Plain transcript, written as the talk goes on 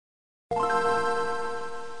Hello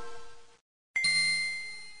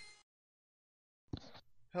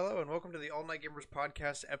and welcome to the All Night Gamers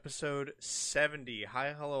Podcast, episode 70.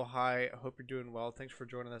 Hi, hello, hi. I hope you're doing well. Thanks for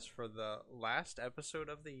joining us for the last episode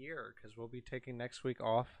of the year because we'll be taking next week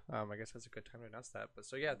off. I guess that's a good time to announce that. But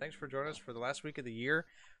so yeah, thanks for joining us for the last week of the year.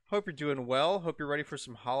 Hope you're doing well. Hope you're ready for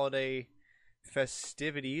some holiday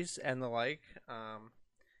festivities and the like.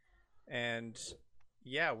 And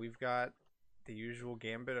yeah, we've got the usual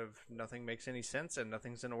gambit of nothing makes any sense and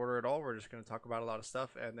nothing's in order at all. We're just going to talk about a lot of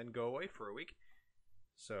stuff and then go away for a week.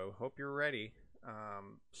 So, hope you're ready.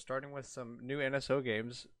 Starting with some new NSO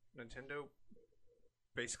games. Nintendo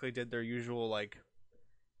basically did their usual,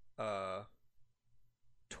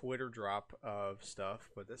 Twitter drop of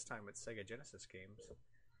stuff, but this time it's Sega Genesis games.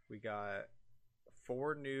 We got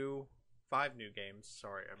 5 new games.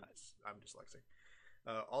 Sorry, I'm dyslexic.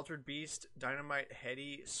 Altered Beast, Dynamite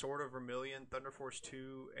Heady, Sword of Vermilion, Thunder Force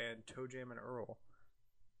 2, and Toe Jam and Earl.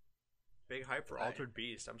 Big hype for Altered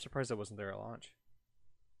Beast. I'm surprised that wasn't there at launch.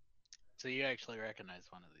 So you actually recognize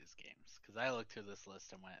one of these games? Because I looked through this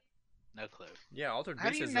list and went, no clue. Yeah, Altered Beast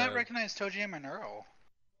How do you is not recognize Toe Jam and Earl?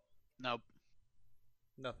 Nope.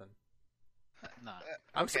 Nothing. No.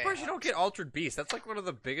 I'm surprised you don't get Altered Beast. That's like one of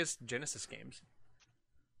the biggest Genesis games.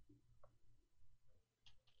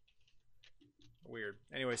 Weird.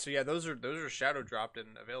 Anyway, so yeah, those are shadow dropped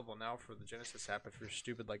and available now for the Genesis app if you're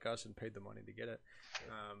stupid like us and paid the money to get it.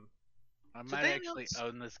 I might actually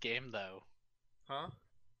own this game though. Huh?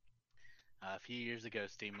 A few years ago,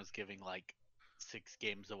 Steam was giving like 6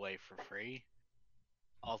 games away for free.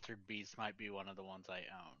 Altered Beast might be one of the ones I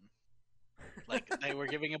own. Like they were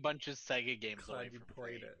giving a bunch of Sega games away for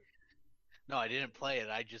free. It. No, I didn't play it.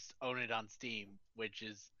 I just own it on Steam, which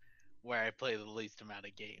is where I play the least amount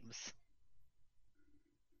of games.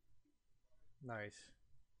 Nice.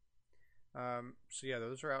 So yeah,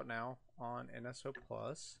 those are out now on NSO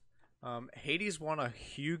Plus. Hades won a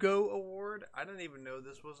Hugo Award. I didn't even know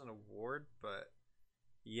this was an award, but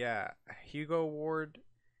yeah, a Hugo Award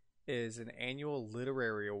is an annual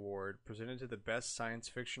literary award presented to the best science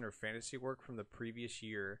fiction or fantasy work from the previous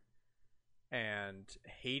year. And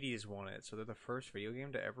Hades won it, so they're the first video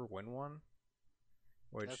game to ever win one.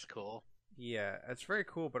 That's cool. Yeah, it's very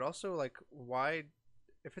cool, but also like, why?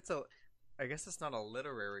 If it's I guess it's not a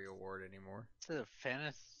literary award anymore. It's a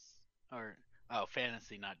fantasy,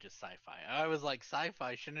 not just sci-fi. I was like,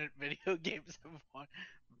 sci-fi, shouldn't video games have won?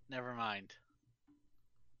 Never mind.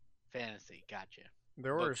 Fantasy, gotcha.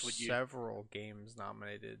 There were several games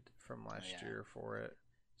nominated from last year for it.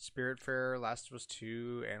 Spiritfarer, Last of Us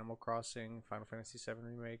 2, Animal Crossing, Final Fantasy VII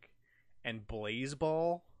Remake, and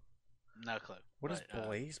BlazBall? No clue. What is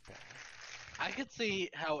BlazBall? I could see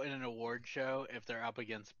how in an award show, if they're up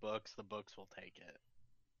against books, the books will take it.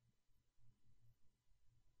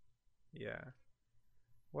 Yeah.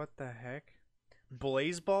 What the heck?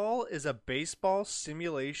 BlazBall is a baseball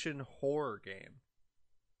simulation horror game.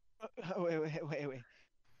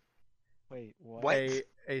 Wait, what?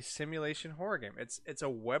 A simulation horror game. It's a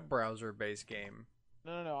web browser based game.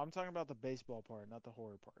 No. I'm talking about the baseball part, not the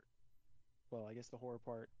horror part. Well, I guess the horror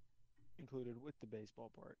part included with the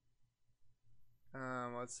baseball part.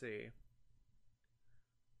 Let's see.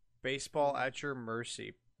 Baseball at your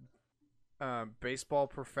mercy. Baseball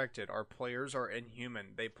perfected. Our players are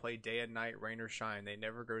inhuman. They play day and night, rain or shine. They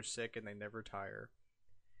never grow sick and they never tire.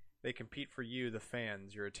 They compete for you, the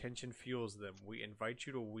fans. Your attention fuels them. We invite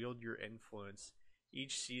you to wield your influence.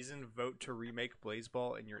 Each season, vote to remake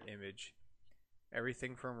BlazBall in your image.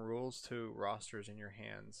 Everything from rules to rosters in your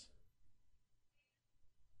hands.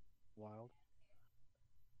 Wild.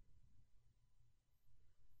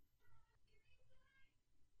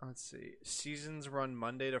 Let's see. Seasons run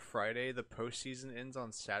Monday to Friday. The postseason ends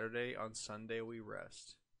on Saturday. On Sunday, we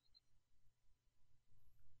rest.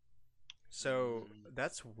 So,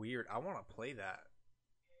 that's weird. I want to play that.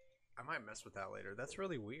 I might mess with that later. That's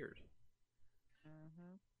really weird.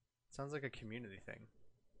 Mm-hmm. Sounds like a community thing.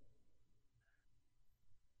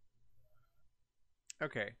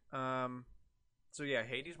 Okay. So yeah,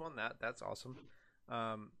 Hades won that. That's awesome.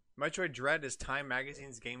 Metroid Dread is Time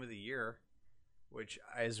Magazine's Game of the Year, which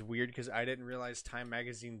is weird because I didn't realize Time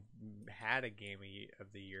Magazine had a Game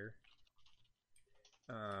of the Year.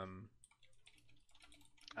 I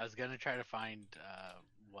was gonna try to find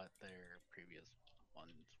what their previous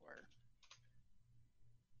ones were.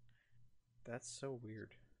 That's so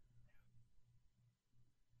weird.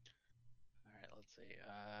 All right, let's see.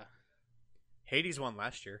 Hades won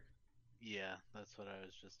last year. Yeah, that's what I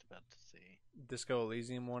was just about to see. Disco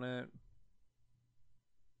Elysium won it.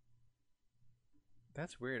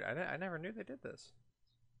 That's weird. I never knew they did this.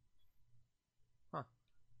 Huh.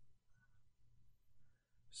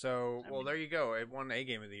 So, I well, mean- there you go. It won a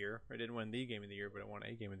game of the year. It didn't win the game of the year, but it won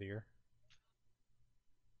a game of the year.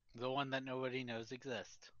 The one that nobody knows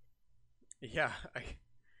exists. Yeah, I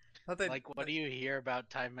thought they Like, what do you hear about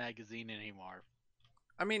Time Magazine anymore?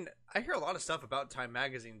 I mean, I hear a lot of stuff about Time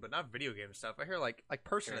Magazine, but not video game stuff. I hear like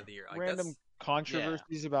Person of the Year. Like Random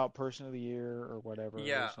controversies about Person of the Year or whatever. or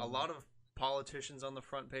yeah, a something. lot of politicians on the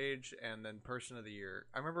front page, and then Person of the Year.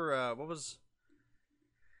 I remember what was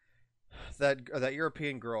that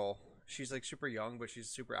European girl? She's like super young, but she's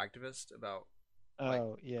super activist about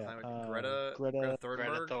Oh yeah, climate. Greta Greta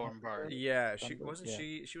Thunberg. Thunberg. Yeah, she Thunberg, wasn't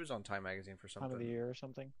yeah. she was on Time Magazine for something. Time of the Year or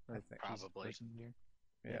something. I Or think. she's Probably. Person of the Year.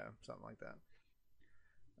 Yeah, something like that.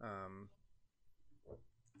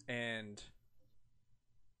 And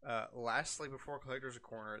lastly, before Collector's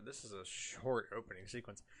Corner, this is a short opening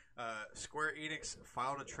sequence. Square Enix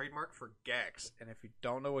filed a trademark for Gex, and if you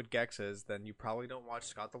don't know what Gex is, then you probably don't watch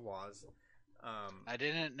Scott the Woz. I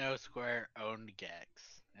didn't know Square owned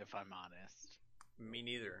Gex, if I'm honest. Me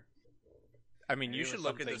neither. I mean, Maybe you it should was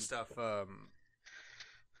look at the something- stuff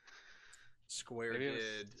Square Maybe it was-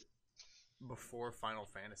 did before Final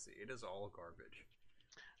Fantasy. It is all garbage.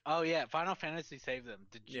 Oh yeah, Final Fantasy saved them.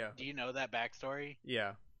 Yeah. Do you know that backstory?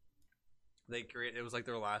 Yeah. It was like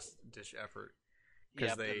their last ditch effort. 'Cause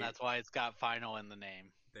Yep, they- and that's why it's got Final in the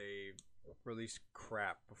name. They released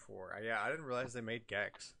crap before. Yeah, I didn't realize they made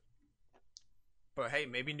Gex. But hey,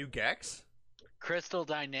 maybe new Gex? Crystal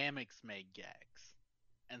Dynamics made Gex,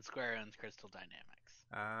 and Square owns Crystal Dynamics.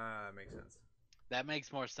 Ah, that makes sense. That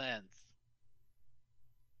makes more sense.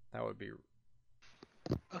 That would be.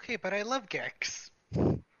 Okay, but I love Gex.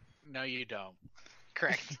 No, you don't.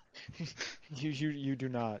 Correct. You do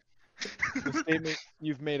not. The statement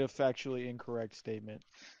you've made a factually incorrect statement.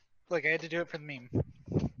 Look, I had to do it for the meme.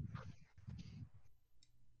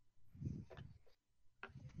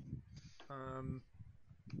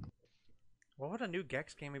 What would a new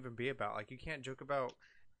Gex game even be about? Like, you can't joke about.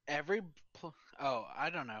 Oh, I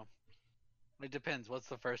don't know. It depends. What's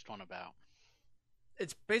the first one about?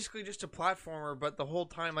 It's basically just a platformer, but the whole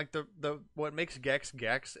time, like the what makes Gex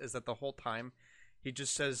Gex is that the whole time he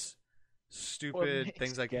just says stupid makes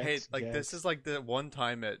things like, Gex "Hey, like this Gex? is like the one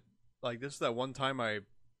time this is that one time I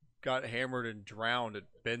got hammered and drowned at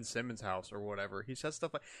Ben Simmons' house or whatever." He says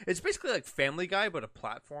stuff like it's basically like Family Guy, but a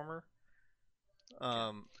platformer.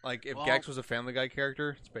 Like if Well- Gex was a Family Guy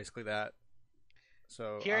character, it's basically that.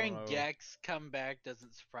 So I Hearing don't know. Gex come back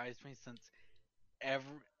doesn't surprise me since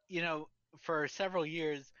for several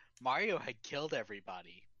years Mario had killed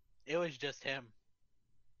everybody. It was just him.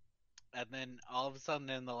 And then all of a sudden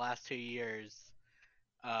in the last 2 years,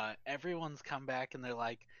 everyone's come back and they're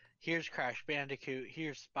like, here's Crash Bandicoot,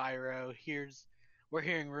 here's Spyro, we're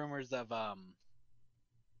hearing rumors of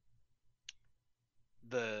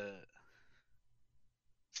the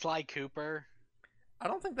Sly Cooper. I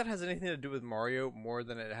don't think that has anything to do with Mario more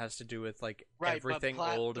than it has to do with like Right, but everything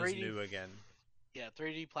old is 3D new again. Yeah,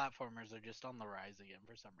 3D platformers are just on the rise again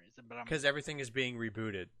for some reason. But Because everything is being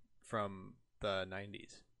rebooted from the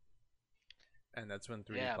 90s. And that's when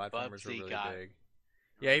 3D Yeah, platformers were Bubsy really got big.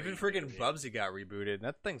 Yeah, even freaking rebooted. Bubsy got rebooted. And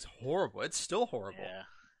that thing's horrible. It's still horrible. Yeah.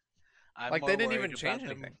 I'm Like, more they didn't worried even about change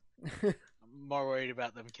them- anything. I'm more worried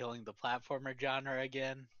about them killing the platformer genre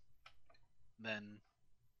again. Then,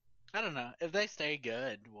 I don't know. If they stay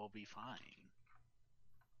good, we'll be fine.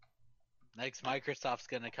 Next, Microsoft's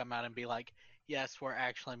gonna come out and be like, "Yes, we're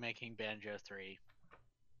actually making Banjo 3."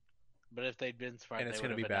 But if they'd been smart, And they it's would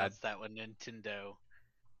gonna have be bad. announced that when Nintendo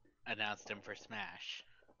announced him for Smash.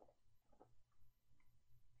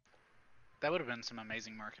 That would have been some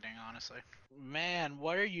amazing marketing, honestly. Man,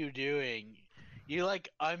 what are you doing? You like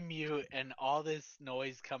unmute and all this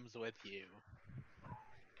noise comes with you.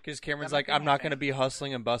 Because Cameron's That might like, be I'm my not going to thing. be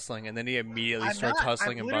hustling and bustling. And then he immediately I'm starts not.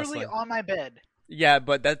 hustling I'm and literally bustling. on my bed. Yeah,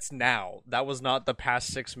 but that's now. That was not the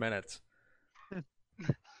past 6 minutes.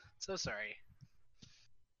 So sorry.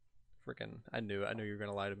 Freaking, I knew you were going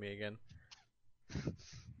to lie to me again. Look,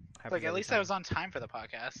 Happens at every least I time. was on time for the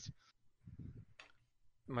podcast.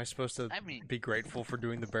 Am I supposed to I mean, be grateful for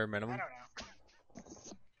doing the bare I minimum? don't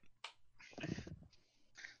know.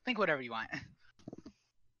 Think whatever you want.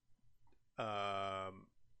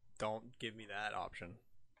 Don't give me that option.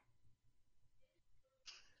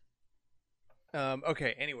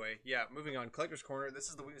 Okay, anyway, yeah, moving on. Collector's Corner. This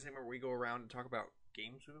is the weekly segment where we go around and talk about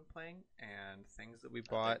games we've been playing and things that we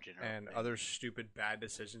bought general and thing. other stupid bad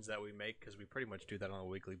decisions that we make because we pretty much do that on a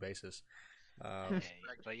weekly basis. okay,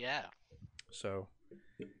 but yeah. So,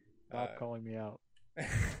 Stop calling me out. I'm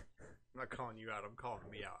not calling you out. I'm calling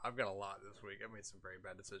me out. I've got a lot this week. I made some very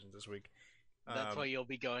bad decisions this week. That's why you'll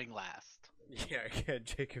be going last. Yeah,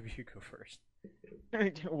 Jacob, you go first.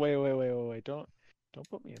 Wait. Don't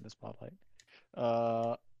put me in the spotlight.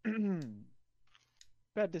 Uh,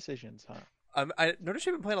 bad decisions, huh? I noticed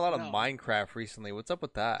you've been playing a lot of No. Minecraft recently. What's up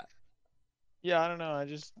with that? Yeah, I don't know.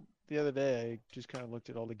 The other day I just kind of looked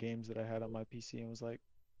at all the games that I had on my PC and was like,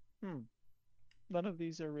 none of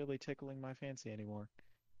these are really tickling my fancy anymore.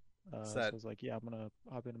 It's So I that was like, yeah, I'm gonna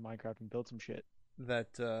hop into Minecraft and build some shit.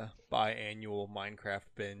 that biannual Minecraft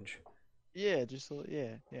binge. Yeah,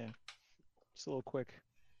 yeah. Just a little quick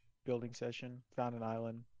building session. Found an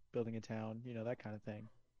island, building a town, that kind of thing.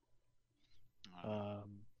 But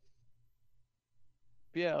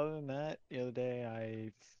yeah, other than that, the other day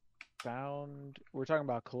I found we're talking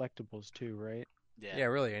about collectibles too, right? Yeah,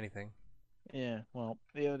 really anything. Yeah. Well,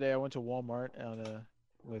 the other day I went to Walmart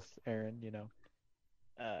with Aaron,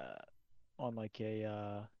 uh, on like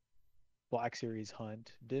a Black Series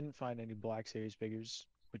hunt. Didn't find any Black Series figures,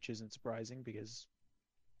 which isn't surprising because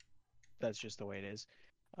that's just the way it is.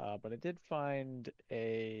 But I did find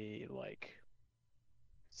a like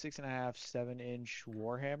 6.5, 7-inch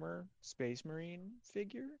Warhammer Space Marine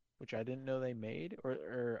figure, which I didn't know they made,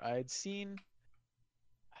 or I had seen.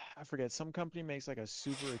 I forget, some company makes like a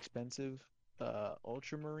super expensive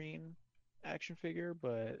Ultramarine action figure,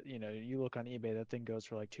 but you look on eBay, that thing goes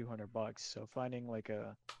for like $200. So finding like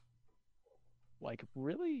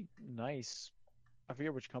really nice, I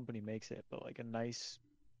forget which company makes it, but like a nice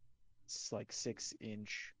like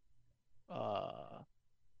 6-inch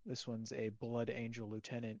this one's a Blood Angel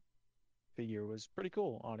Lieutenant figure was pretty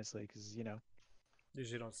cool, honestly, because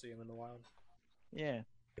Usually don't see them in the wild. yeah,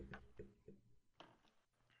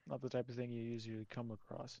 not the type of thing you usually come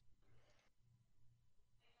across.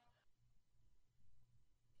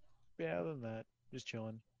 But yeah, other than that, just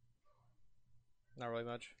chilling. Not really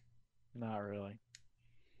much. Not really.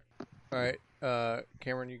 All right,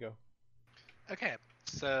 Cameron, you go. Okay,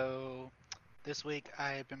 so this week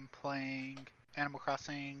I've been playing Animal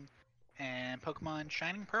Crossing and Pokemon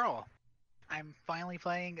Shining Pearl. I'm finally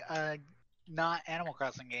playing a not Animal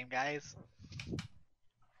Crossing game, guys.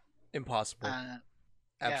 Impossible. Yeah,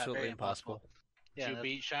 Absolutely very impossible. Did you Yeah,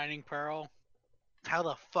 beat Shining Pearl? how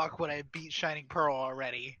the fuck would I beat Shining Pearl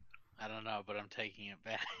already? I don't know, but I'm taking it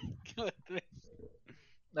back.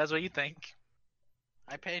 That's what you think.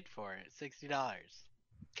 I paid for it, $60.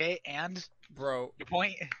 Okay, and Bro, your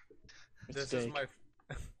point? this is Steak. my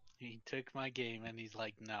He took my game and he's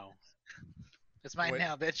like, no. It's mine Wait.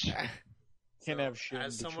 now, bitch. Can't have shit in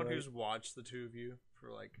as someone Detroit. who's watched the two of you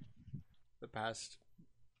for like the past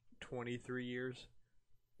 23 years,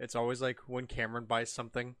 it's always like when Cameron buys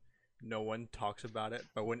something, no one talks about it,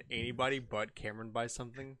 but when anybody but Cameron buys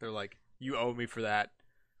something, they're like, you owe me for that.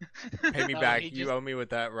 Pay me No, back. he You just- owe me with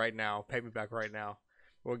that right now. Pay me back right now.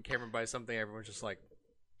 When Cameron buys something, everyone's just like,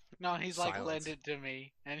 No, he's like, Silence. lend it to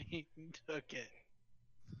me, and he took it.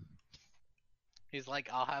 He's like,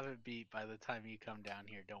 I'll have it beat by the time you come down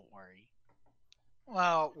here, don't worry.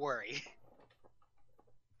 Well, worry.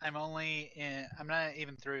 I'm not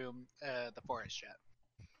even through the forest yet.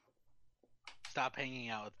 Stop hanging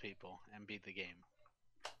out with people and beat the game,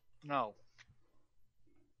 No.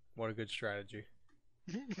 what a good strategy.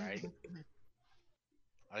 right?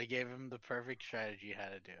 I gave him the perfect strategy how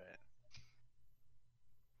to do it.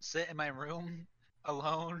 Sit in my room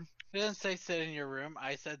alone. It didn't say sit in your room.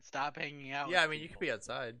 I said stop hanging out. Yeah, I with mean, you could people. be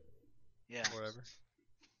outside. Yeah. Whatever.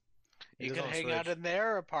 You It is could on hang out Switch. in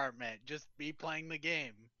their apartment. Just be playing the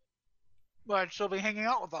game. But I'd still be hanging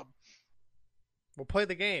out with them. We'll play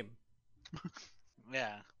the game.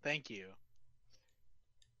 Yeah. Thank you.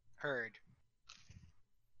 Heard.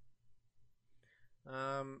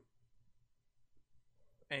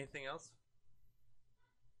 Anything else?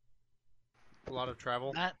 A lot of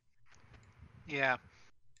travel. That. Yeah.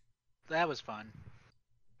 That was fun.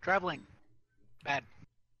 Traveling. Bad.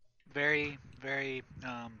 Very, very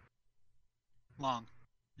long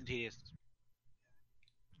and tedious.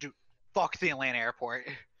 Dude, fuck the Atlanta airport.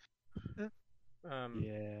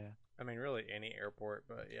 Yeah. I mean, really any airport,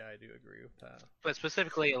 but yeah, I do agree with that. But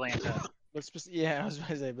specifically Atlanta. Yeah, I was about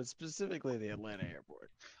to say, but specifically the Atlanta airport.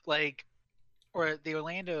 Like, or the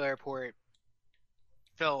Orlando airport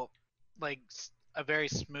felt like a very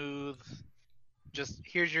smooth. Just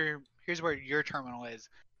here's where your terminal is.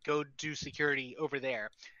 Go do security over there.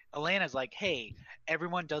 Atlanta's like, hey,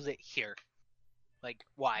 everyone does it here. Like,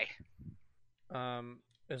 why?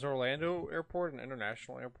 Is Orlando Airport an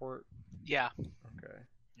international airport? Yeah. Okay.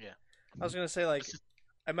 Yeah. I was gonna say like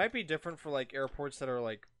it might be different for like airports that are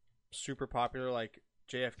like super popular, like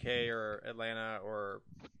JFK or Atlanta or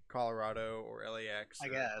Colorado or LAX. I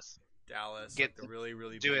or guess. Dallas, Get like the really,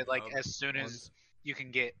 really do big it like hub as soon as ones. you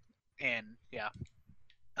can get in. Yeah.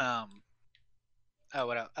 Oh,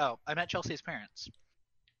 what else? Oh, I met Chelsea's parents.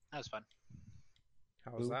 That was fun.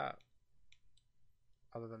 How was Who? that?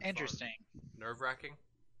 Other than Interesting. nerve wracking,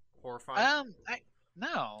 horrifying.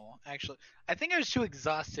 No, actually, I think I was too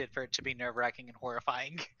exhausted for it to be nerve wracking and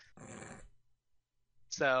horrifying.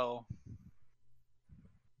 So,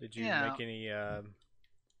 Did you yeah. make any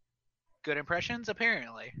Good impressions,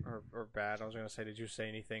 apparently. or bad? I was gonna say, did you say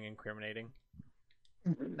anything incriminating?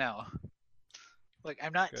 No. Look,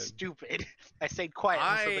 I'm not Good. stupid. I stayed quiet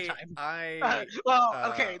most of the time. I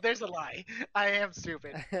Well, okay, there's a lie. I am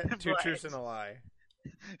stupid. two but- truths and a lie.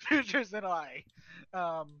 Two truths and a lie.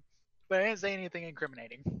 But I didn't say anything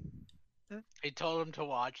incriminating. He told him to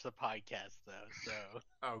watch the podcast though, so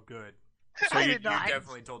Oh, good. So I you did not.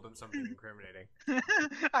 definitely told them something incriminating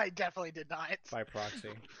I definitely did not. by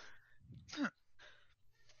proxy.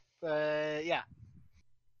 But yeah,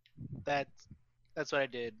 that's what I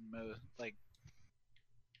did. Like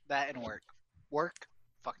that and work. Work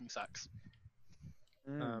fucking sucks.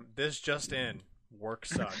 This just in: work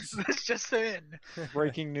sucks. It's just in.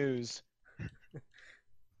 Breaking news.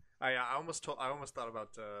 I almost thought about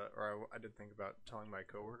I did think about telling my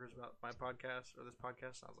coworkers about my podcast or this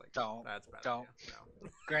podcast. I was like, Don't. That's bad. Don't. idea. No.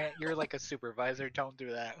 Grant, you're like a supervisor. Don't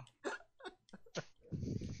do that.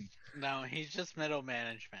 no, he's just middle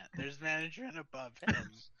management. There's management above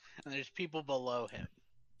him, and there's people below him.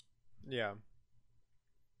 Yeah.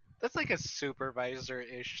 That's like a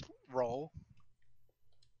supervisor-ish role.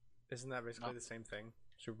 Isn't that basically No. the same thing?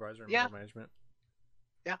 Supervisor and Yeah. middle management.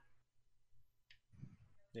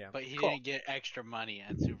 Yeah. But he Cool. didn't get extra money,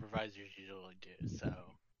 and supervisors usually do.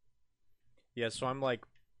 So Yeah. So I'm like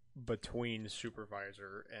between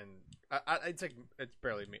supervisor and it's like it's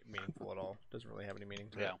barely meaningful at all. Doesn't really have any meaning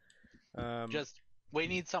to yeah, it. just we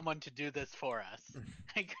need someone to do this for us.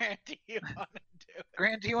 I guarantee you want to do it.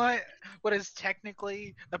 Grant, do you want what is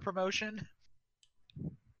technically a promotion?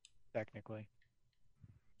 Technically.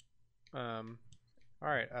 All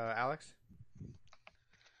right, Alex.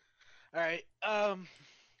 All right.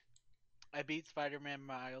 I beat Spider-Man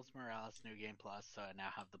Miles Morales New Game Plus, so I now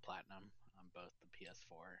have the platinum on both the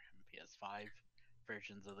PS4 and PS5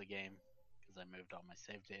 versions of the game because I moved all my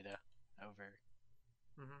save data over.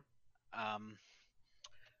 Mm-hmm.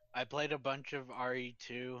 I played a bunch of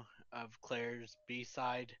RE2 of Claire's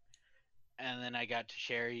B-side, and then I got to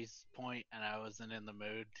Sherry's point, and I wasn't in the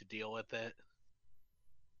mood to deal with it.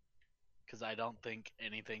 Because I don't think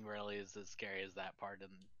anything really is as scary as that part in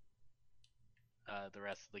the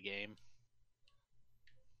rest of the game.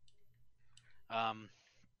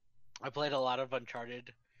 I played a lot of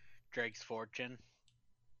Uncharted Drake's Fortune,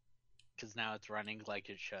 because now it's running like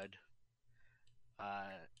it should.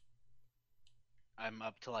 I'm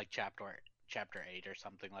up to like chapter 8 or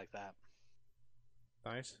something like that.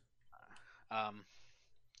 Nice.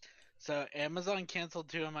 So Amazon canceled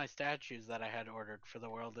 2 of my statues that I had ordered for The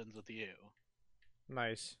World Ends With You.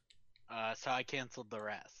 Nice. So I canceled the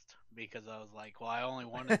rest because I was like, well, I only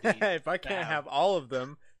wanted these. If I can't have all of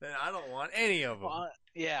them, then I don't want any of them. Well,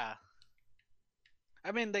 yeah.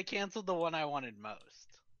 I mean, they canceled the one I wanted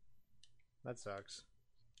most. That sucks.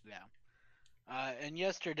 Yeah. And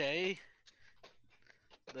yesterday,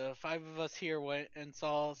 the 5 of us here went and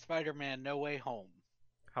saw Spider-Man No Way Home.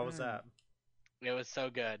 How was that? It was so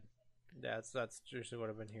good. Yeah, that's usually what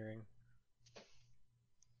I've been hearing.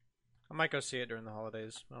 I might go see it during the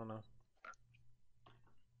holidays. I don't know.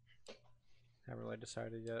 Haven't really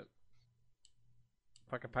decided yet.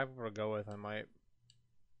 If I can find people to go with, I might.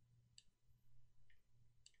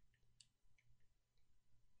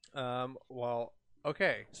 Well,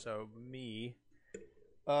 okay, so me.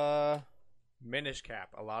 Minish Cap,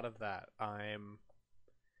 a lot of that. I'm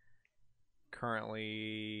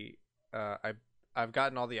currently I've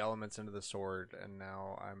gotten all the elements into the sword, and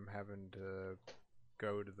now I'm having to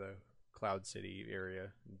go to the Cloud City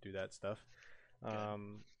area and do that stuff.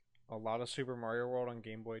 A lot of Super Mario World on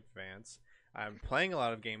Game Boy Advance. I'm playing a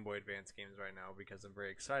lot of Game Boy Advance games right now because I'm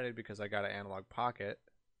very excited because I got an Analog Pocket.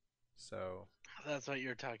 So That's what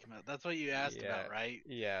you're talking about. That's what you asked Yeah. about, right?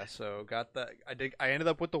 yeah, so got that. I ended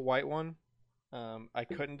up with the white one. I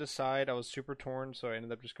couldn't decide. I was super torn, so I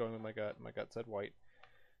ended up just going with my gut. My gut said white.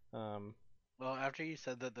 Well, after you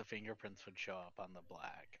said that the fingerprints would show up on the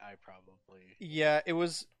black, I probably... Yeah, it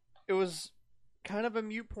was kind of a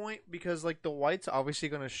mute point because like the white's obviously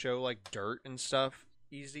going to show like dirt and stuff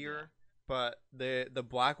easier, but the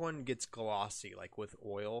black one gets glossy like with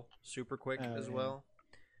oil super quick as yeah. well.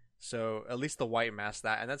 So at least the white masks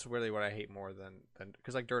that, and that's really what I hate more than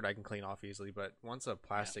because like dirt I can clean off easily, but once a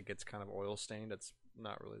plastic gets kind of oil stained, it's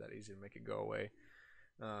not really that easy to make it go away.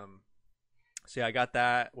 So yeah, I got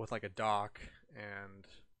that with like a dock and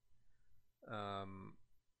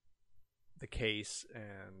the case,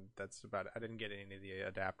 and that's about it. I didn't get any of the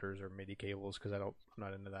adapters or MIDI cables because I'm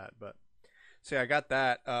not into that. But so yeah, I got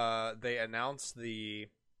that. They announced the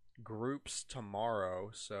groups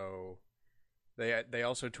tomorrow, so they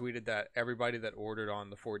also tweeted that everybody that ordered on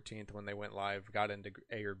the 14th when they went live got into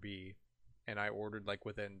A or B, and I ordered like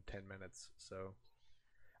within 10 minutes. So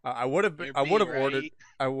I would have You're I would have B, ordered right?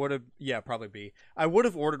 I would have yeah probably B. I would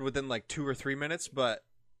have ordered within like 2 or 3 minutes, but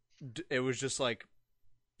it was just like,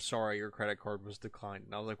 sorry, your credit card was declined,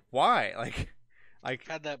 and I was like, why? Like I I've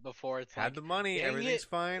had that before. It's had like, the money, dang everything's it.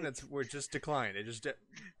 fine. We're just declined. It just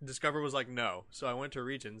Discover was like no, so I went to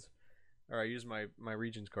Regions, or I used my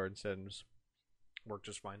Regions card instead, and just worked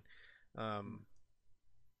just fine.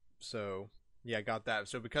 So yeah, I got that.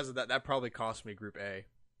 So because of that, that probably cost me Group A,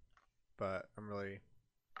 but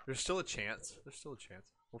there's still a chance. There's still a chance.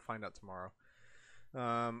 We'll find out tomorrow.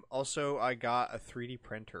 Also, I got a 3D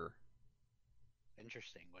printer.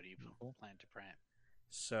 Interesting. What do you plan to print?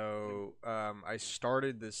 So I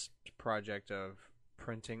started this project of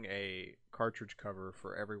printing a cartridge cover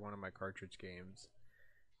for every one of my cartridge games,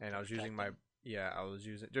 and I was using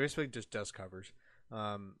basically just dust covers.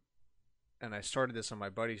 And I started this on my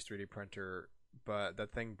buddy's 3D printer, but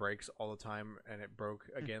that thing breaks all the time, and it broke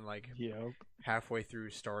again like Yep. halfway through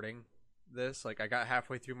starting this. Like I got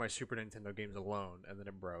halfway through my Super Nintendo games alone, and then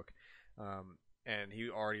it broke. And he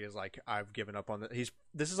already is like, I've given up on it.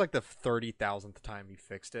 This is like the 30,000th time he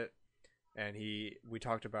fixed it, and we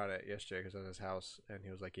talked about it yesterday because I was at his house, and he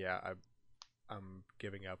was like, yeah, I'm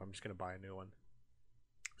giving up. I'm just gonna buy a new one.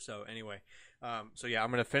 So anyway, so yeah, I'm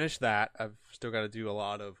gonna finish that. I've still got to do a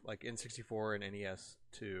lot of like N64 and NES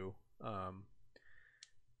too,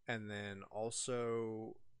 and then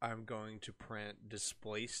also I'm going to print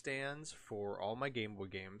display stands for all my Game Boy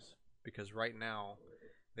games because right now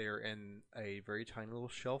they're in a very tiny little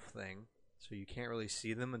shelf thing, so you can't really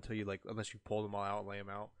see them unless you pull them all out and lay them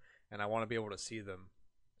out. And I want to be able to see them,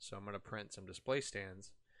 so I'm gonna print some display stands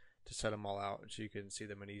to set them all out so you can see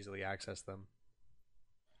them and easily access them.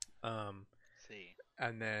 See.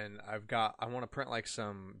 And then I want to print like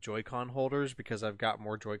some Joy-Con holders because I've got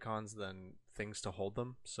more Joy-Cons than things to hold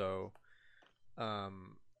them. So,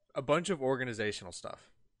 a bunch of organizational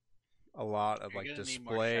stuff, a lot of You're like gonna need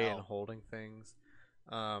more display and shelf. holding things.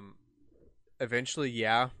 Eventually,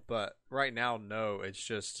 yeah, but right now, no. It's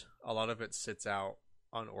just a lot of it sits out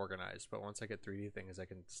unorganized. But once I get 3D things, I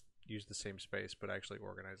can use the same space but actually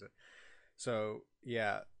organize it. So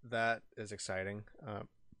yeah, that is exciting.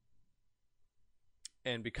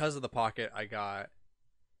 And because of the Pocket, I got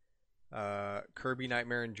Kirby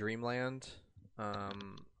Nightmare in Dreamland, A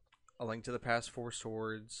Link to the Past 4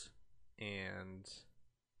 Swords, and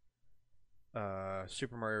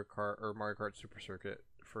Super Mario Kart or Mario Kart Super Circuit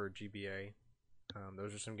for GBA.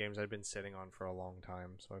 Those are some games I've been sitting on for a long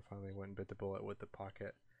time, so I finally went and bit the bullet with the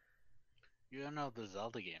Pocket. You don't know the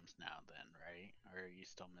Zelda games now, then, right? Or are you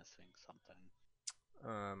still missing something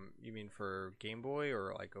You mean for Game Boy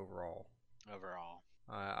or like overall? overall?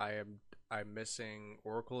 I'm missing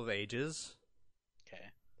Oracle of Ages.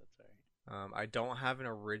 Okay, that's alright. I don't have an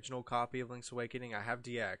original copy of Link's Awakening. I have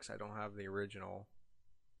DX. I don't have the original.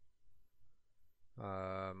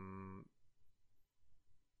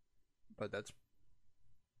 But that's.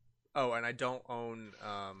 Oh, and I don't own.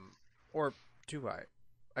 Or do I?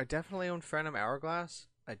 I definitely own Phantom Hourglass.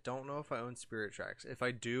 I don't know if I own Spirit Tracks. If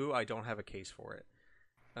I do, I don't have a case for it.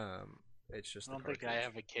 It's just. I don't think I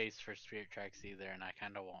have a case for Spirit Tracks either, and I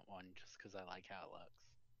kind of want one just because I like how it looks.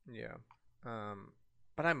 Yeah.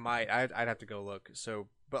 But I might. I'd have to go look. So,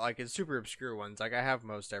 but like it's super obscure ones. Like I have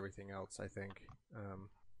most everything else. I think.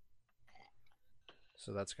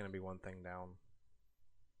 So that's gonna be one thing down.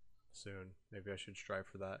 Soon. Maybe I should strive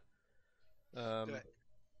for that. Do it. That'd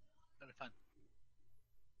be fun.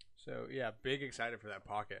 So yeah, big excited for that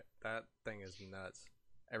Pocket. That thing is nuts.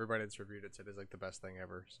 Everybody that's reviewed it said it's like the best thing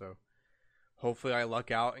ever. So hopefully I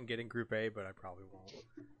luck out and get in Group A, but I probably won't.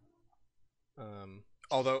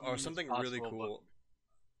 Although It's something really possible, cool.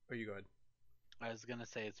 Oh, you go ahead. I was gonna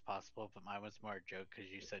say it's possible, but mine was more a joke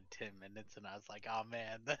because you said 10 minutes, and I was like, "Oh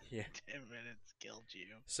man, the Yeah. 10 minutes killed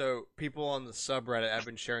you." So people on the subreddit have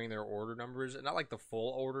been sharing their order numbers, and not like the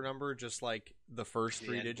full order number, just like the first The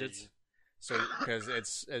three end digits. digit. So because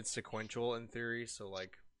it's sequential in theory, so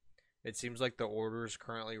like it seems like the orders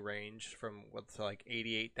currently range from what's like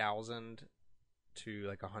 88,000 to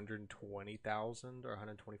like 120,000 or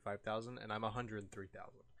 125,000, and I'm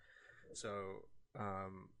 103,000. So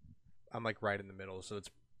I'm like right in the middle. So it's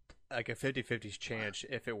like a 50-50 chance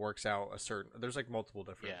if it works out a certain. There's like multiple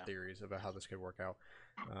different Yeah. theories about how this could work out.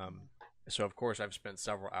 So of course I've spent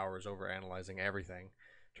several hours over analyzing everything,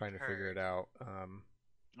 trying to figure it out.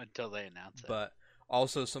 Until they announce it. But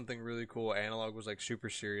also something really cool. Analog was like super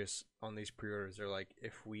serious on these pre-orders. They're like,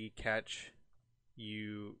 if we catch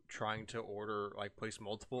you trying to order, like place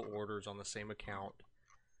multiple orders on the same account,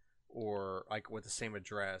 or like with the same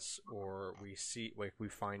address, or we see like we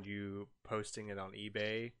find you posting it on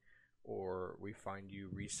eBay, or we find you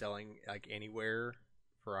reselling like anywhere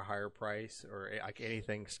for a higher price, or like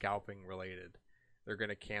anything scalping related, they're going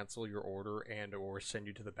to cancel your order and or send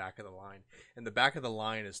you to the back of the line. And the back of the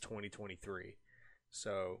line is 2023.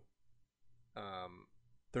 So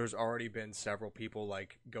there's already been several people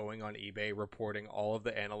like going on eBay reporting all of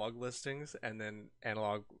the Analog listings, and then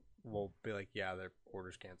Analog will be like, yeah, their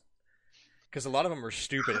order's canceled. Because a lot of them are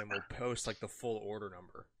stupid and will post like the full order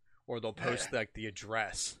number, or they'll post like the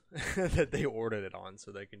address that they ordered it on,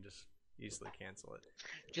 so they can just easily cancel it.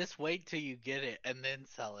 Just wait till you get it and then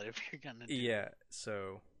sell it if you're gonna do Yeah, it.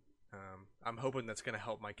 so I'm hoping that's gonna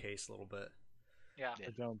help my case a little bit. Yeah. Yeah.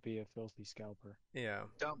 But don't be a filthy scalper. Yeah,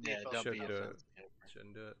 Don't be Yeah, a don't Shouldn't be do it. offensive.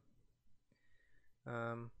 shouldn't do it.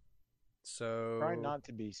 So Try not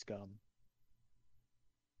to be scum,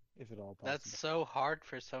 if at all possible. That's so hard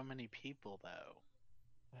for so many people,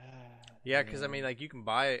 though. yeah, because I mean, like you can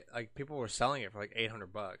buy it. Like people were selling it for like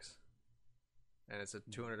 $800, and it's a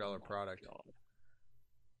 $200 product.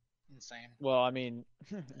 Insane. Well, I mean,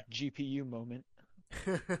 GPU moment.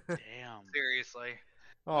 Damn. Seriously.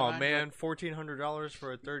 Oh Mine man, $1,400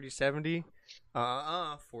 for a 3070.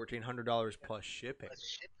 $1,400 plus shipping. That's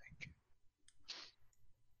shipping.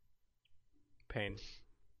 Pain.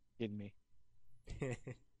 Kidding me.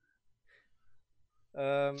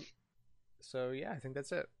 So yeah, I think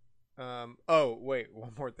that's it. Oh wait,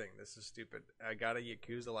 one more thing. This is stupid. I got a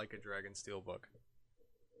Yakuza Like a Dragon Steelbook.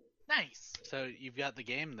 Nice. So you've got the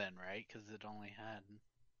game then, right? Because it only had.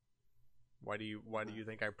 Why do you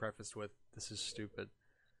think I prefaced with "this is stupid"?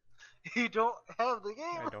 You don't have the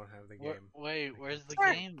game. I don't have the game. Wait, where's the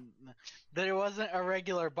Sorry. game? There wasn't a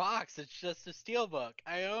regular box. It's just a steelbook.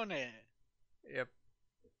 I own it. Yep,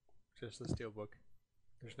 just the Steelbook.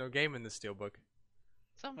 There's no game in the Steelbook.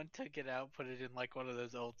 Someone took it out, put it in like one of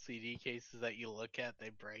those old CD cases that you look at, they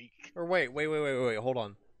break. Or wait, hold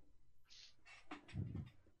on.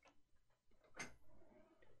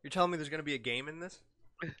 You're telling me there's gonna be a game in this?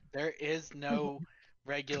 There is no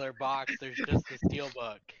regular box. There's just the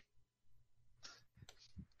steelbook.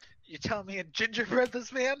 You telling me a gingerbread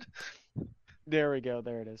this man? There we go.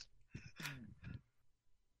 There it is.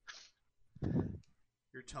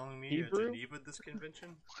 You're telling me Hebrew? a Geneva this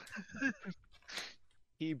convention?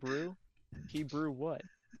 Hebrew? Hebrew what?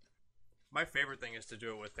 My favorite thing is to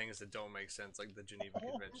do it with things that don't make sense, like the Geneva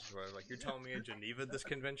convention. Where like, you're telling me a Geneva this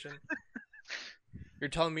convention? You're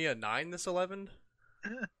telling me a 9 this 11?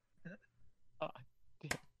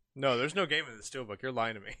 No, there's no game in the Steelbook. You're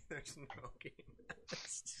lying to me. There's no game.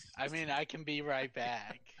 I mean, I can be right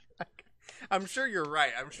back. I'm sure you're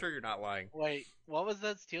right. I'm sure you're not lying. Wait, what was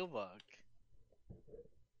that steelbook?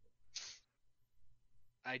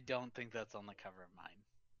 I don't think that's on the cover of mine.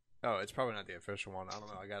 Oh, it's probably not the official one. I don't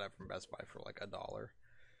know. I got it from Best Buy for like $1.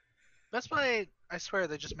 That's why I swear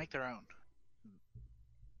they just make their own.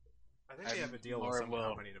 I think they have a deal with Or some will.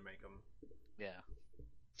 company to make them. Yeah.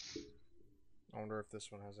 I wonder if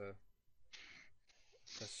this one has a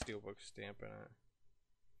Steelbook stamp in it.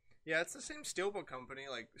 Yeah, it's the same Steelbook company,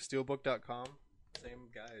 like Steelbook.com. Same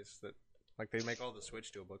guys that like they make all the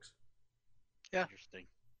Switch Steelbooks. Yeah. Interesting.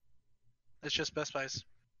 It's just Best Buy's.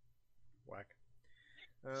 Whack.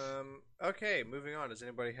 Okay, moving on. Does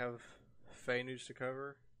anybody have Faye news to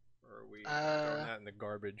cover? Or are we throwing that in the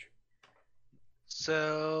garbage?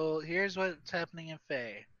 So here's what's happening in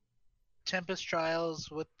Faye. Tempest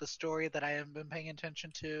Trials with the story that I haven't been paying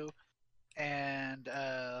attention to, and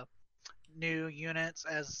new units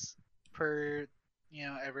as per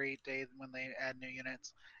every day when they add new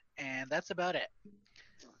units, and that's about it.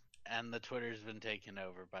 And the Twitter's been taken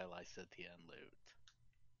over by Lysithea and Loot.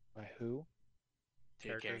 By who? Two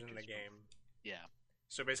Characters in the from- game. Yeah.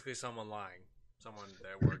 So basically someone lying. Someone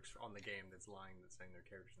that works on the game that's lying, that's saying they're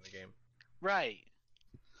characters in the game. Right.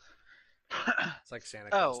 It's like Santa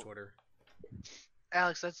Claus Oh. Twitter.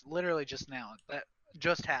 Alex, that's literally just now. That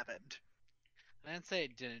just happened. I didn't say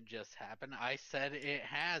it didn't just happen. I said it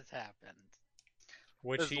has happened.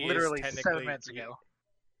 Which It was he literally is 7 technically minutes ago.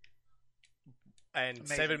 And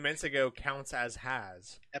Amazing. 7 minutes ago counts as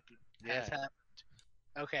has. Has Yeah. happened.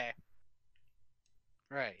 Okay.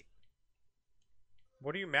 Right.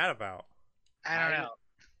 What are you mad about? I don't know.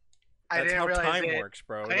 I That's didn't how realize time it. works,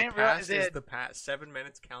 bro. I The didn't realize past is it. the past. 7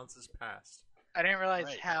 minutes counts as past. I didn't realize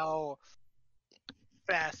Right. how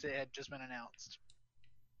fast it had just been announced.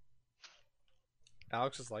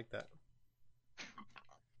 Alex is like that.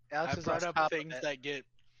 Alex I is on brought up top things of it. that get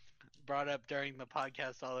brought up during the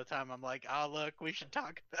podcast all the time. I'm like, oh look, we should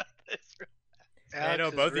talk about this. I know Alex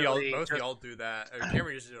is both really of just- y'all do that.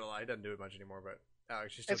 Cameron used to do it a lot. He doesn't do it much anymore, but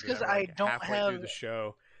Alex used to It's do that. 'cause where, I like, don't halfway have- through the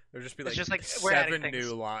show. There'd just be It's like, just like, we're adding 7 things.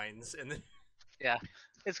 new lines, and then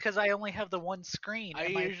It's because I only have the one screen. I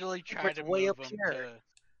and my usually try finger's to way move up them here. to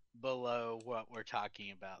below what we're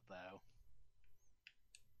talking about, though.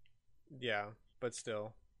 yeah, but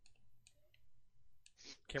still.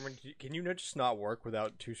 Cameron, can you just not work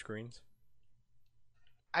without 2 screens?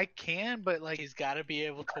 I can, but like He's got to be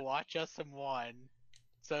able to watch us in one,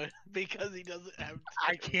 so because he doesn't have.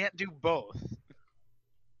 I can't do both.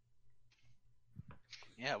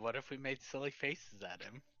 Yeah, what if we made silly faces at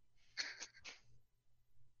him?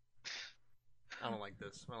 I don't like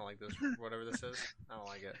this. I don't like this. Whatever this is, I don't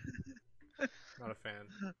like it. Not a fan.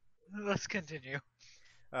 Let's continue.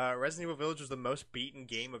 Resident Evil Village was the most beaten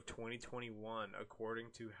game of 2021,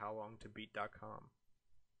 according to HowLongToBeat.com.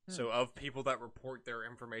 So, of people that report their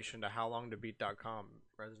information to HowLongToBeat.com,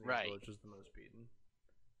 Resident Right. Evil Village was the most beaten.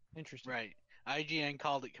 Interesting. Right. IGN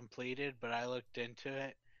called it completed, but I looked into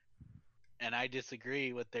it, and I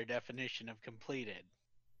disagree with their definition of completed.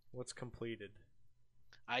 What's completed?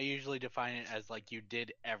 I usually define it as like you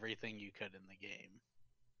did everything you could in the game.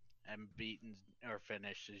 And beaten or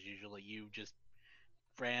finished is usually you just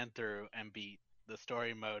ran through and beat the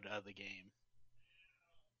story mode of the game.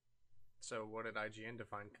 So, what did IGN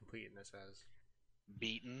define completeness as?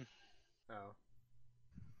 Beaten. Oh.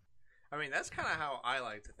 I mean, that's kind of how I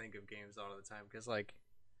like to think of games all the time, because, like,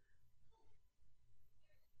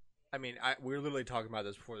 I mean, we were literally talking about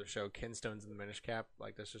this before the show, Kinstones and the Minish Cap.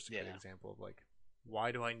 Like, that's just a good Yeah. example of, like,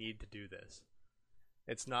 why do I need to do this?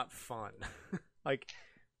 It's not fun. Like,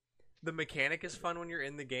 the mechanic is fun when you're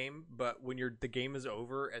in the game, but when the game is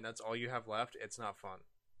over and that's all you have left, it's not fun.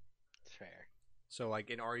 It's fair. So, like,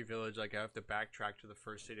 in RE Village, like, I have to backtrack to the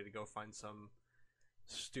first city to go find some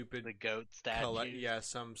stupid The goat statue. yeah,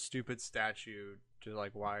 some stupid statue to,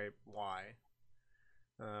 like, why?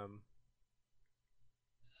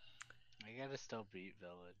 I gotta still beat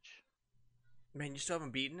Village. Man, you still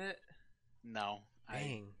haven't beaten it? No.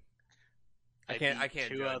 Dang. I I beat can't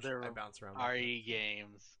two judge. other I bounce around. RE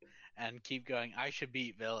games and keep going, I should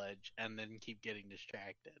beat Village, and then keep getting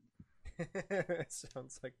distracted.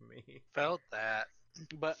 Sounds like me. Felt that.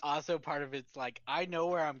 But also part of it's like, I know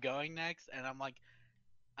where I'm going next, and I'm like,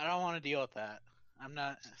 I don't want to deal with that. I'm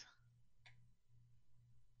not.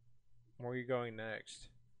 Where are you going next?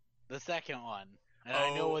 The second one. And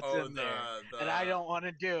I know what's in there. And I don't want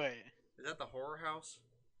to do it. Is that the horror house?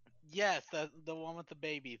 Yes, the one with the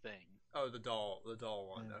baby thing. Oh, the doll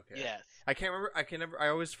one. Okay. Yes. I can't remember. I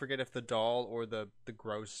always forget if the doll or the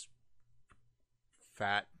gross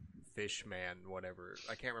fat fish man, whatever.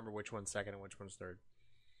 I can't remember which one's second and which one's third.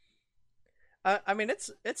 I mean,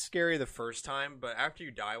 it's scary the first time, but after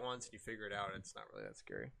you die once and you figure it out, it's not really that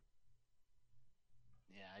scary.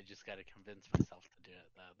 Yeah, I just got to convince myself to do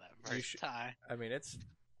it though that You first should- time. I mean, it's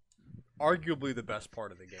arguably the best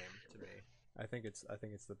part of the game to me. I think it's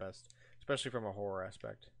the best, especially from a horror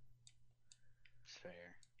aspect. It's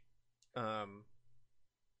fair.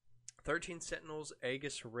 13 Sentinels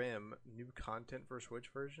Aegis Rim new content for Switch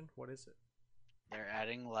version. What is it? They're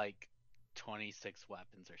adding like 26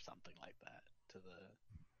 weapons or something like that to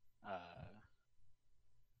the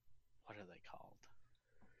what are they called?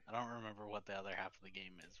 I don't remember what the other half of the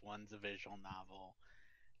game is. One's a visual novel,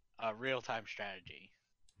 real-time strategy.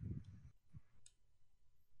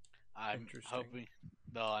 I'm Interesting. hoping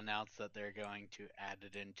they'll announce that they're going to add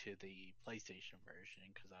it into the PlayStation version,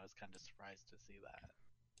 because I was kind of surprised to see that.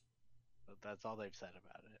 But that's all they've said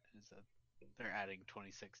about it, is that they're adding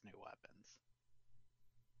 26 new weapons.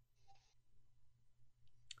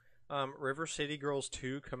 River City Girls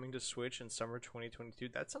 2 coming to Switch in summer 2022.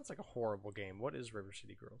 That sounds like a horrible game. What is River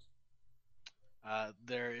City Girls?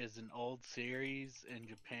 There is an old series in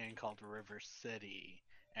Japan called River City,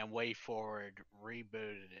 and Way Forward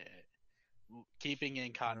rebooted it, keeping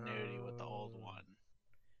in continuity with the old Oh. one.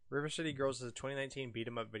 River City Girls is a 2019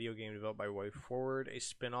 beat-em-up video game developed by Way Forward, a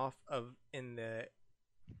spin-off in the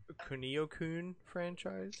Kunio-kun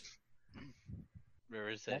franchise.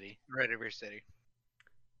 River City. River City.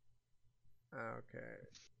 Okay.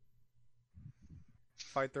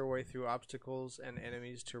 Fight their way through obstacles and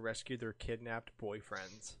enemies to rescue their kidnapped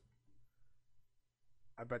boyfriends.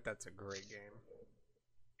 I bet that's a great game.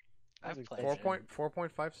 I've Sounds played like it.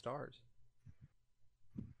 4.5 stars.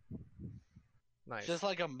 Nice. It's just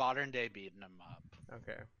like a modern day beating 'em up.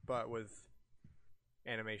 Okay, but with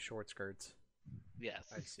anime short skirts. Yes.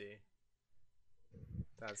 I see.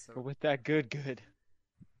 That's But with that good.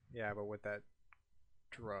 yeah, but with that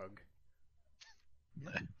drug.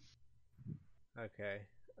 Okay.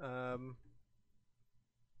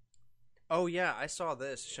 Oh yeah, I saw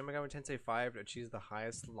this. Shin Megami Tensei 5 achieves the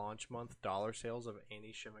highest launch month dollar sales of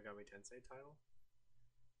any Shin Megami Tensei title.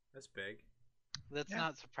 That's big. That's Yeah.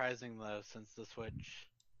 not surprising though, since the Switch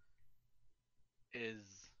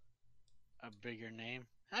is a bigger name.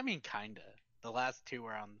 I mean, kinda. The last two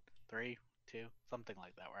were on 2, something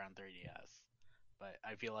like that, were on 3DS. But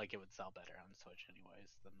I feel like it would sell better on Switch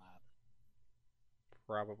anyways than that.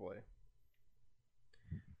 Probably.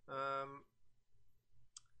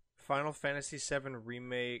 Final Fantasy VII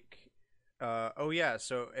remake. Oh yeah,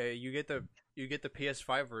 so you get the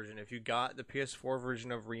PS5 version. If you got the PS4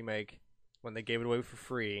 version of remake when they gave it away for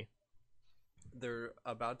free, they're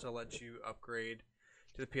about to let you upgrade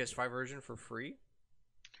to the PS5 version for free.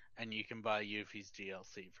 And you can buy Yuffie's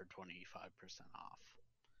DLC for 25% off.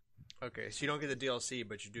 Okay, so you don't get the DLC,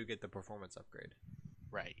 but you do get the performance upgrade.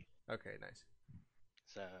 Right. Okay, nice.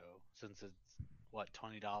 So since it's what,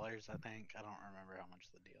 $20, I think. I don't remember how much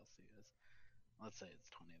the DLC is. Let's say it's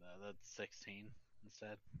 20 though. That's 16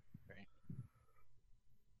 instead. Right.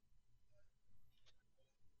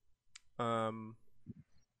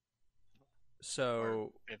 So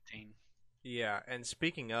Or 15. yeah, and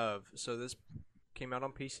speaking of, so this came out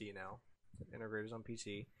on PC now. Integrated on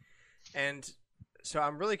PC. And so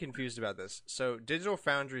I'm really confused about this. So Digital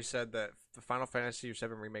Foundry said that the Final Fantasy VII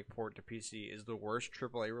Remake port to PC is the worst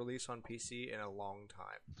AAA release on PC in a long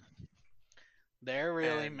time. They're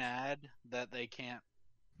really And- mad that they can't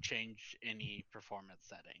change any performance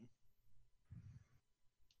setting.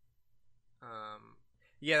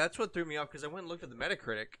 Yeah, that's what threw me off because I went and looked at the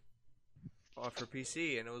Metacritic for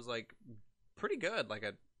PC and it was like pretty good, like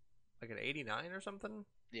an 89 or something.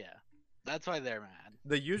 Yeah. That's why they're mad.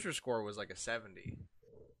 The user score was like a 70,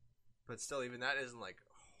 but still, even that isn't like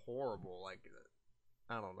horrible. Like,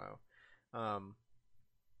 I don't know.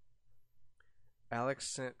 Alex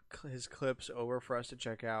sent his clips over for us to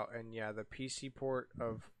check out, and yeah, the PC port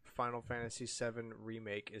of Final Fantasy VII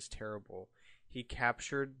Remake is terrible. He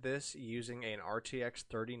captured this using an RTX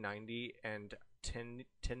 3090 and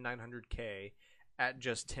 10900K at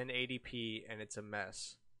just 1080p, and it's a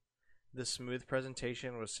mess. The smooth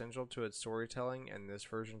presentation was central to its storytelling, and this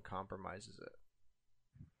version compromises it.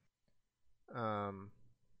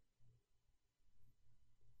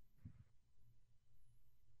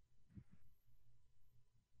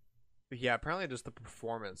 But yeah, apparently just the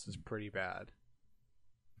performance is pretty bad.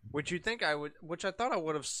 Which I thought I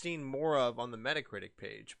would have seen more of on the Metacritic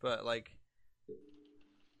page, but like,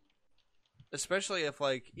 especially if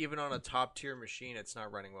like even on a top tier machine, it's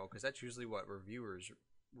not running well because that's usually what reviewers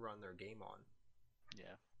run their game on.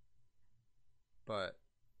 Yeah. But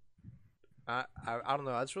I don't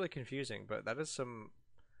know. That's really confusing. But that is some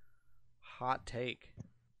hot take.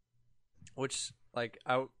 Which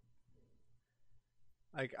I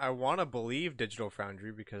want to believe Digital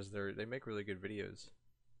Foundry because they make really good videos.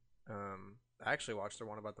 I actually watched the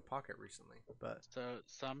one about the Pocket recently, but So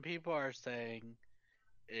some people are saying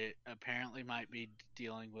it apparently might be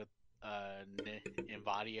dealing with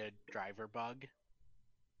NVIDIA driver bug.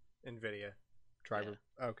 NVIDIA driver.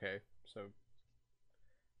 Okay, so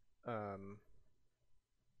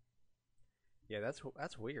yeah,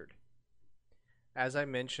 that's weird. As I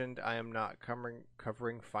mentioned, I am not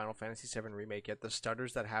covering Final Fantasy VII Remake yet. The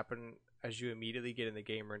stutters that happen as you immediately get in the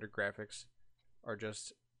game render graphics are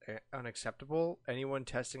just unacceptable. Anyone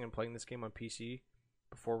testing and playing this game on PC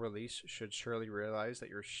before release should surely realize that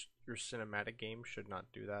your cinematic game should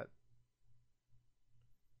not do that.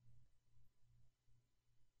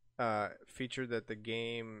 Featured that the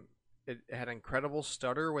game it had incredible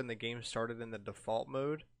stutter when the game started in the default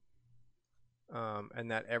mode. And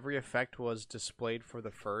that every effect was displayed for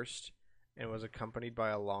the first and was accompanied by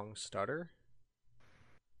a long stutter.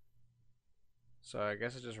 So I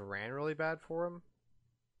guess it just ran really bad for him.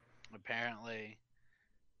 Apparently.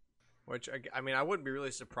 Which, I mean, I wouldn't be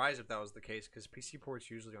really surprised if that was the case because PC ports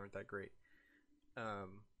usually aren't that great.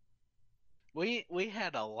 We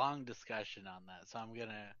had a long discussion on that, so I'm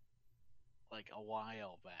gonna, like a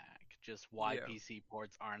while back, just why Yeah. PC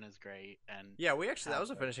ports aren't as great, and Yeah, that was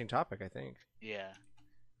a finishing topic, I think. yeah,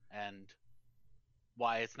 and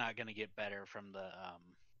why it's not gonna get better from the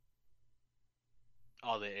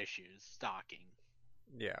all the issues stocking.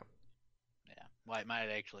 Yeah. Yeah, why it might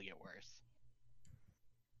actually get worse.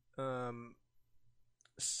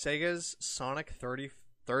 Sega's Sonic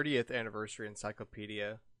 30th anniversary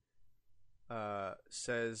encyclopedia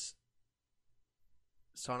says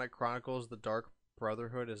Sonic Chronicles: The Dark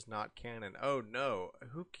Brotherhood is not canon. Oh no,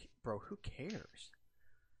 who cares?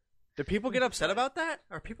 Do people get upset about that?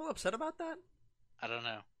 Are people upset about that? I don't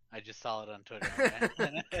know. I just saw it on Twitter.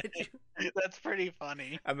 That's pretty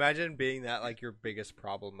funny. Imagine being that like your biggest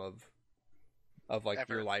problem of like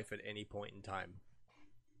Ever. your life at any point in time.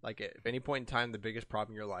 Like at any point in time, the biggest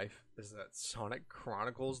problem in your life is that Sonic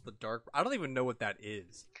Chronicles: The Dark. I don't even know what that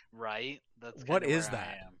is. Right? That's What kinda is where I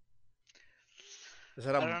that? am. Is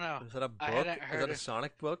that a I don't know. Is that a I book? hadn't Is heard that a of-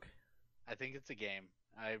 Sonic book? I think it's a game.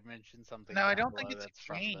 I mentioned something. No, I down don't think below it's that's a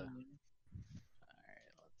from game. the.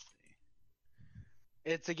 Alright, let's see.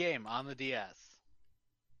 It's a game on the DS.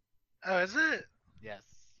 Oh, is it? Yes.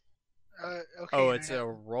 Okay. Oh, it's internet.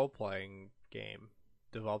 a role-playing game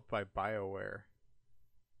developed by BioWare.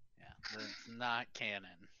 Yeah. But it's not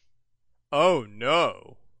canon. Oh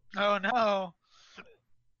no! Oh no.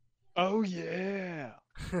 Oh yeah.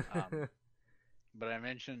 But I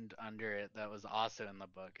mentioned under it that was also in the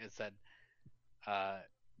book. It said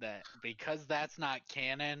that because that's not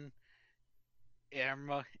canon,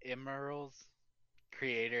 Emerald's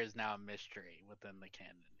creator is now a mystery within the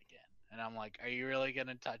canon again. And I'm like, are you really going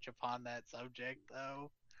to touch upon that subject,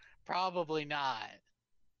 though? Probably not.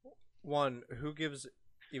 One, who gives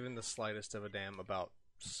even the slightest of a damn about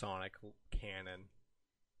Sonic canon?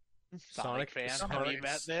 Sonic fans, have you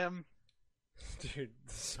met them? Dude,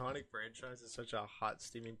 the Sonic franchise is such a hot,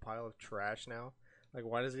 steaming pile of trash now. Like,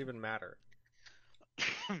 why does it even matter?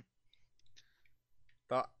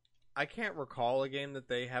 I can't recall a game that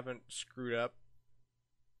they haven't screwed up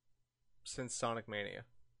since Sonic Mania.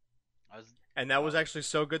 And that was actually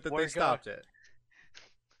so good that We're they stopped it.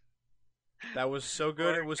 That was so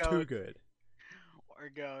good, We're it was going- too good. We're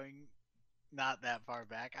going not that far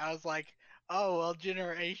back. I was like, oh, well,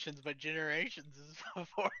 Generations, but Generations is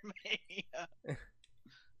before Mania.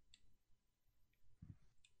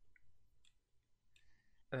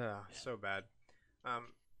 So bad. I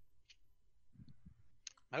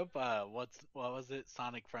hope, what was it?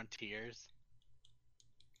 Sonic Frontiers?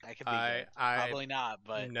 That could be I- good. I- Probably not,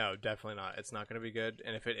 but No, definitely not. It's not going to be good,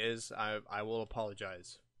 and if it is, I will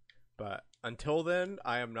apologize. But until then,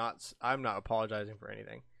 I'm not apologizing for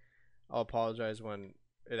anything. I'll apologize when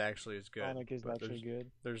it actually is good. Sonic is but actually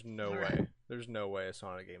good. There's no way. There's no way a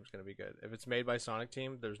Sonic game is going to be good. If it's made by Sonic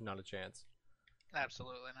Team, there's not a chance.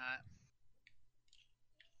 Absolutely not.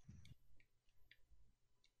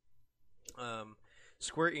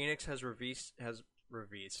 Square Enix has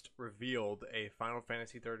revealed a Final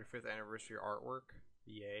Fantasy 35th anniversary artwork.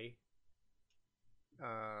 Yay.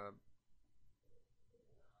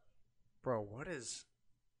 Bro, what is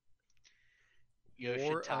War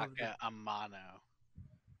of Yoshitaka Amano.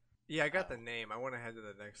 Yeah, I got Oh. the name. I went ahead to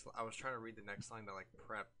the next. I was trying to read the next line to like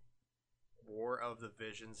prep. War of the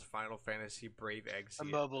Visions, Final Fantasy Brave Exvius. A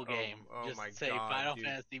mobile game. Oh Just my say god, Final dude.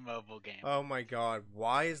 Fantasy mobile game. Oh my god,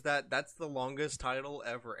 why is that? That's the longest title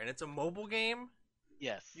ever, and it's a mobile game.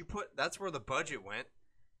 Yes. That's where the budget went.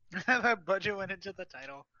 That budget went into the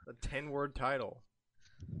title. A 10-word title.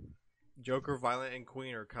 Joker, Violent, and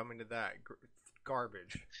Queen are coming to that.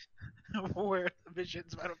 Garbage. Where the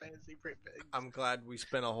Visions Final Fantasy Prefix. I'm glad we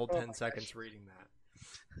spent a whole Oh 10 my seconds reading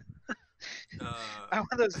that. I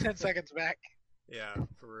want those 10 seconds back. Yeah,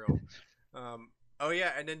 for real. Oh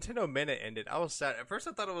yeah, and Nintendo Minute ended. I was sad. At first,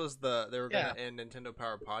 I thought it was they were gonna end Nintendo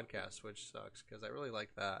Power Podcast, which sucks because I really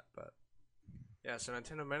like that. But yeah, so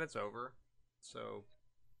Nintendo Minute's over. So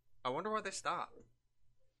I wonder why they stopped.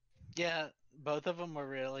 Yeah, both of them were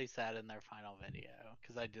really sad in their final video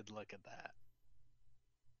because I did look at that.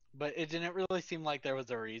 But it didn't really seem like there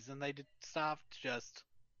was a reason they stopped. Just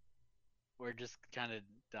we're just kind of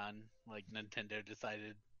done. Like Nintendo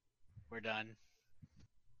decided we're done.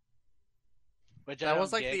 Which I That don't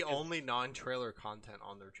was like get the 'cause- only non-trailer content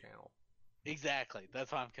on their channel. Exactly.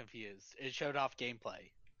 That's why I'm confused. It showed off gameplay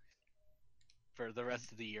for the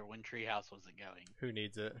rest of the year when Treehouse wasn't going. Who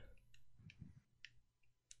needs it?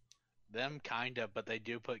 Them kinda, but they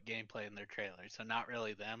do put gameplay in their trailer, so not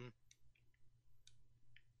really them.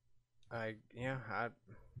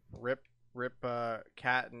 Rip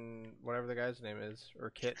Cat and whatever the guy's name is, or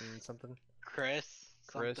Kitten something. Chris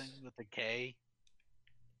Chris. something with a K.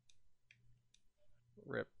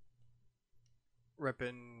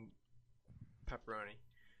 Rippin' pepperoni.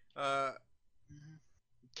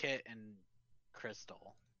 Kit and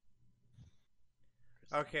Crystal.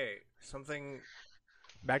 Okay,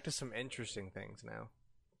 back to some interesting things now.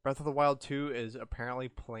 Breath of the Wild 2 is apparently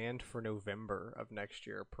planned for November of next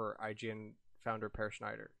year, per IGN founder Per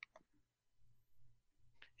Schneider.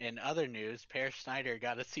 In other news, Per Schneider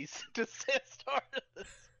got a cease and desist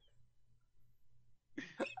artist.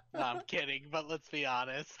 No, I'm kidding, but let's be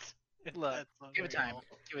honest. Look, That's give it time. unreal.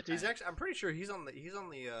 Give it time. He's actually. I'm pretty sure he's on the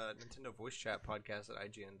Nintendo Voice Chat podcast that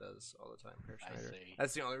IGN does all the time. Per I Schneider. see.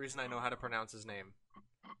 That's the only reason I know how to pronounce his name.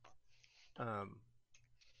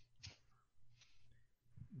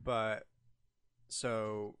 But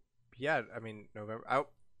so yeah, I mean November.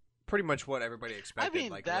 Pretty much what everybody expected.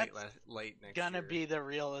 mean, like that's late next Gonna year. be the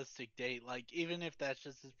realistic date. Like, even if that's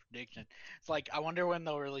just his prediction, it's like I wonder when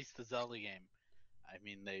they'll release the Zelda game. I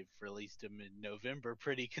mean, they've released them in November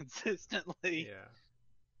pretty consistently. Yeah. Yeah,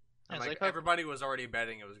 And it's like like, everybody was already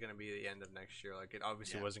betting it was going to be the end of next year. Like it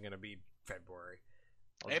obviously Yeah. wasn't going to be February.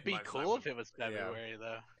 It'd be cool if it was Yeah. February,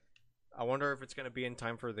 though. I wonder if it's going to be in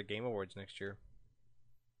time for the Game Awards next year.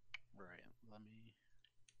 Right. Let me.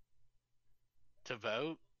 To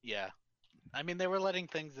vote? Yeah. I mean, they were letting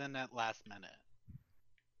things in at last minute.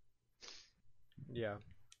 Yeah.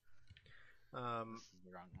 This is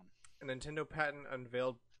the wrong one. A Nintendo patent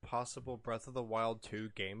unveiled possible Breath of the Wild 2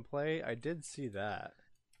 gameplay. I did see that.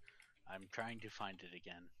 I'm trying to find it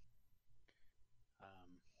again.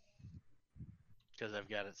 Because I've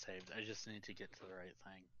got it saved. I just need to get to the right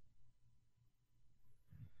thing.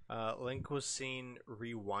 Link was seen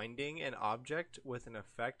rewinding an object with an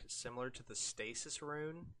effect similar to the stasis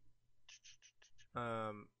rune.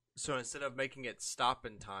 So instead of making it stop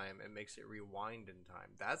in time, it makes it rewind in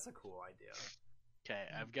time. That's a cool idea. Okay,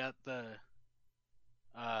 I've got the.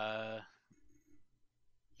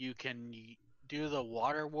 You can do the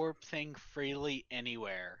water warp thing freely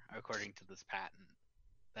anywhere, according to this patent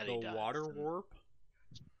that he The does. water And warp?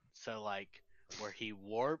 So, like, where he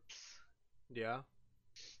warps, Yeah.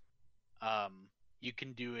 you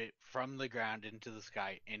can do it from the ground into the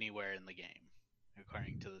sky anywhere in the game,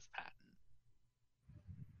 according to this patent.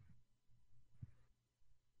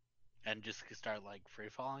 And just start like free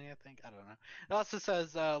falling, I think. I don't know. It also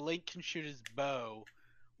says Link can shoot his bow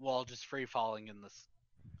while just free falling in this,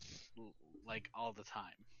 like all the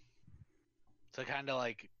time. So kind of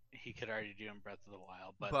like he could already do in Breath of the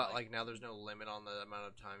Wild, but, But like now there's no limit on the amount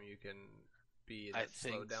of time you can be in I that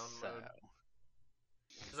slow think down so. mode.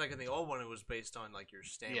 Because like in the old one, it was based on like your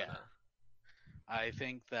stamina. Yeah. I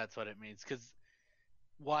think that's what it means. Because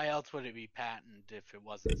why else would it be patent if it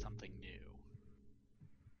wasn't something new?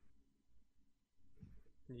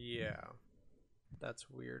 Yeah, that's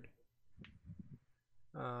weird.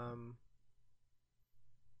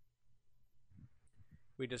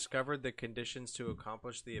 We discovered the conditions to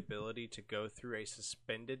accomplish the ability to go through a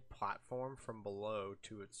suspended platform from below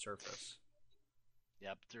to its surface.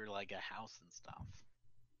 Yep, through like a house and stuff.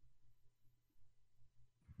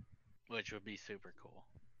 Which would be super cool.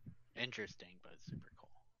 Interesting, but super cool.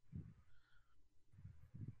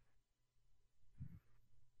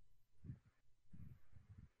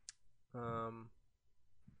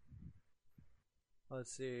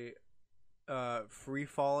 Let's see. Free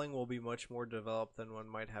falling will be much more developed than one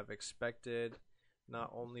might have expected.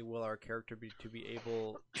 Not only will our character be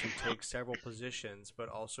able to take several positions, but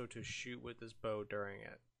also to shoot with his bow during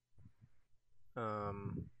it.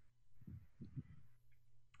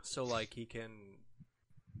 So like he can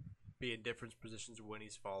be in different positions when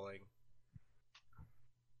he's falling,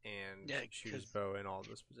 and Yeah, shoot his 'cause- bow in all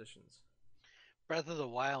those positions. Breath of the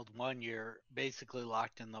Wild 1, you're basically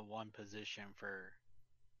locked in the one position for.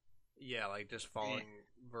 Yeah, like just falling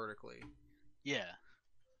vertically. Yeah.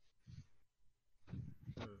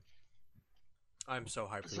 I'm so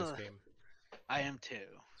hyped for this game. I am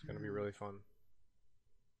too. It's gonna be really fun.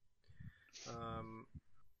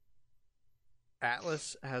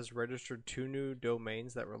 Atlas has registered 2 new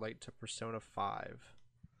domains that relate to Persona 5.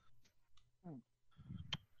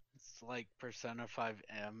 It's like Persona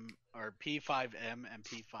 5M or P5M and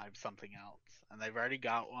P5 something else. And they've already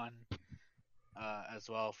got one as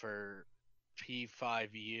well for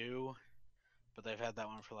P5U, but they've had that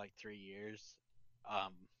one for like 3 years.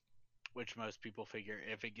 Which most people figure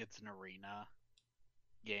if it gets an arena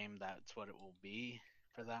game, that's what it will be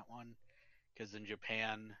for that one. Because in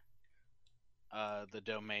Japan, the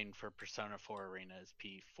domain for Persona 4 Arena is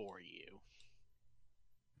P4U.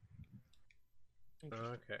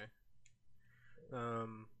 Okay.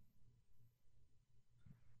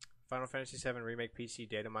 Final Fantasy VII Remake PC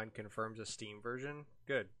Datamine confirms a Steam version.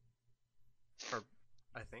 Good. Or,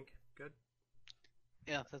 I think. Good.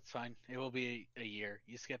 Yeah, that's fine. It will be a year.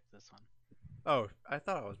 You skipped this one. Oh, I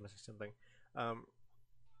thought I was missing something.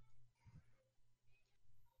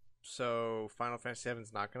 So Final Fantasy VII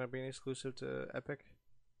is not going to be an exclusive to Epic?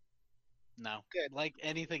 No. Good. Like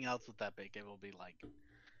anything else with Epic, it will be like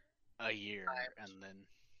a year and then,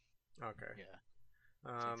 Okay. yeah,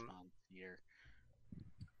 6 months, year.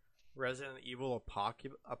 Resident Evil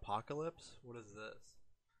Apocalypse? What is this?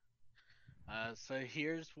 So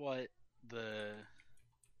here's what the.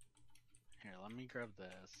 Here, let me grab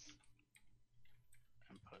this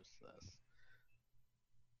and post this.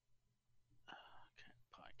 Okay,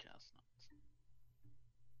 podcast notes.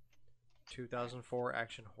 2004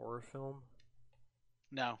 action horror film.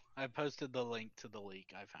 No, I posted the link to the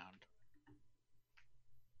leak I found.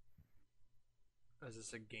 Is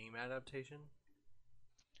this a game adaptation?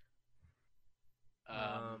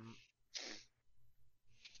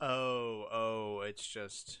 Oh, it's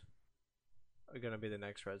just gonna be the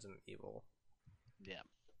next Resident Evil. Yeah.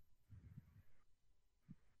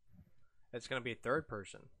 It's gonna be third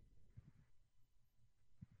person.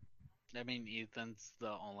 I mean, Ethan's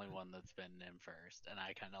the only one that's been in first, and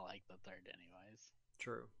I kind of like the third, anyways.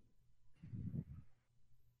 True.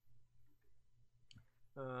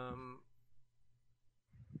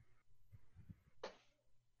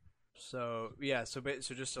 So yeah, so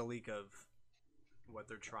just a leak of what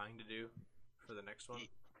they're trying to do for the next one.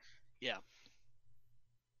 Yeah.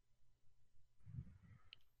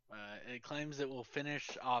 It claims it will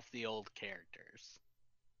finish off the old characters,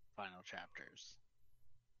 final chapters.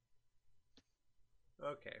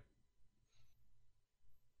 Okay.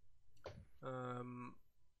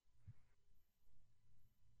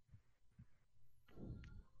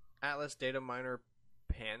 Atlas data miner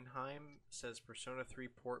Panheim says Persona 3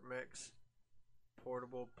 port mix,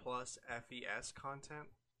 portable plus FES content,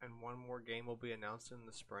 and one more game will be announced in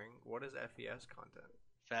the spring. What is FES content?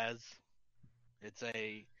 Fez. It's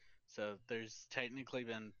so there's technically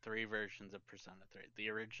been 3 versions of Persona 3. The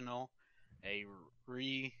original, a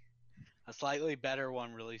slightly better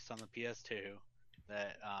one released on the PS2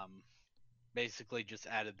 that basically just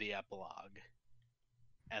added the epilogue,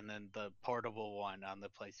 and then the portable one on the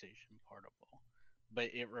PlayStation Portable, but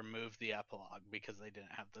it removed the epilogue because they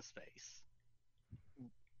didn't have the space,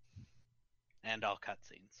 and all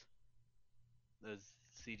cutscenes. Those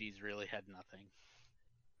CDs really had nothing.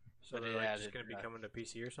 So But they're it like just added, going to be coming to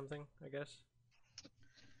PC or something, I guess?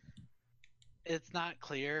 It's not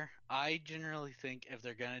clear. I generally think if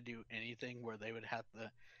they're going to do anything where they would have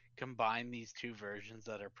to combine these 2 versions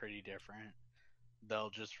that are pretty different,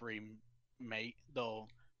 they'll just they'll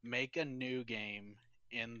make a new game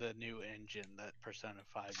in the new engine that Persona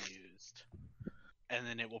 5 used, and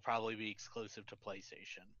then it will probably be exclusive to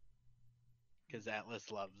PlayStation because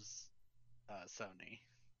Atlas loves Sony,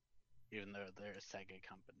 even though they're a Sega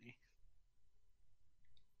company.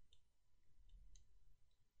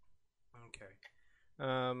 Okay.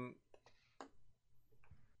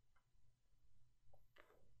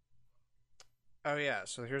 Oh yeah,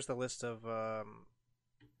 so here's the list of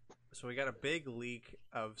so we got a big leak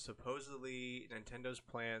of supposedly Nintendo's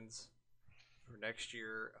plans for next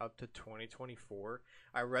year up to 2024.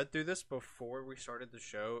 I read through this before we started the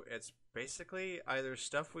show. It's basically either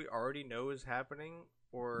stuff we already know is happening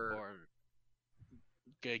or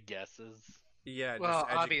good guesses. Yeah, Well,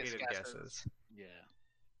 just obvious educated guesses. guesses. Yeah.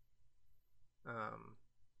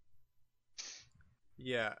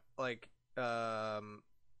 Yeah, like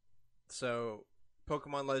so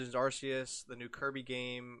Pokemon Legends Arceus, the new Kirby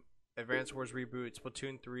game, Advance Wars reboot,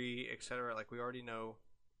 Splatoon 3, etc. Like we already know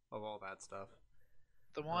of all that stuff.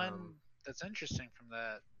 The one that's interesting from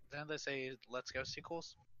that, didn't they say Let's Go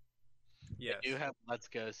sequels? Yes. They do have Let's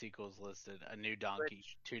Go sequels listed. A new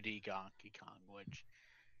 2D Donkey Kong, which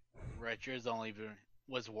Retro's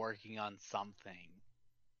was working on something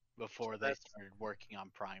before they started working on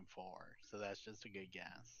Prime 4. So that's just a good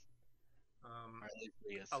guess. Or at least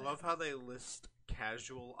we I love assume. how they list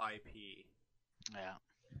casual IP. Yeah.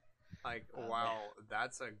 Like, wow,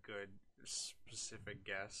 that's a good specific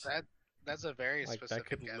guess. That's a very like specific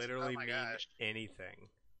that could guess. literally Oh my mean gosh. anything.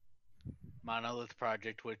 Monolith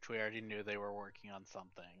Project, which we already knew they were working on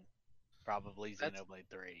something. Probably Xenoblade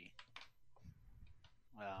 3.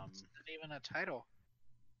 It's not even a title.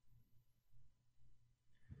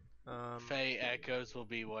 Faye Echoes will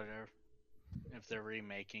be whatever if they're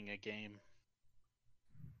remaking a game.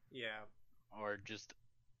 Yeah. Or just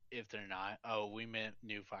if they're not. Oh, we meant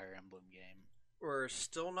new Fire Emblem game. We're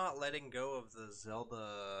still not letting go of the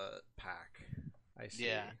Zelda pack. I see.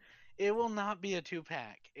 Yeah. It will not be a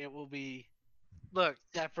 2-pack. It will be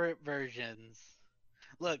separate versions.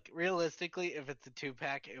 Look, realistically, if it's a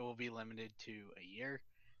 2-pack, it will be limited to a year,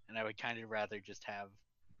 and I would kind of rather just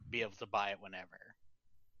be able to buy it whenever.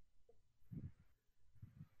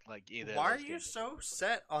 Like either. Why are you so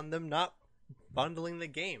set on them not bundling the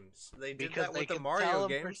games? They did because that they with the could Mario sell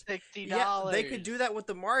them games. for $60. Yeah, they could do that with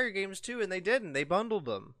the Mario games too, and they didn't. They bundled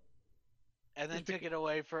them. And then took it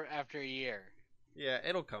away for after a year. Yeah,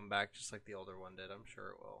 it'll come back just like the older one did. I'm sure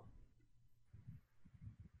it will.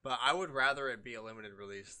 But I would rather it be a limited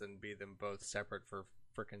release than be them both separate for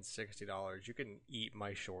freaking $60. You can eat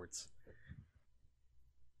my shorts.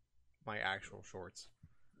 My actual shorts.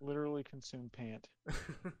 Literally consume pant.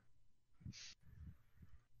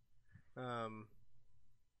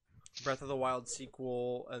 Breath of the Wild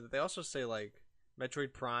sequel. They also say like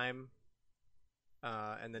Metroid Prime,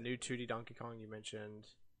 and the new 2D Donkey Kong you mentioned.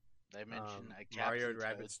 They mentioned a Mario Captain and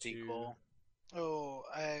Toad Rabbids 2. sequel, Oh,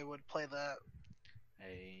 I would play that.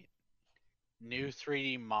 a new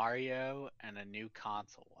 3D Mario, and a new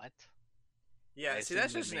console. What? Yeah, I see,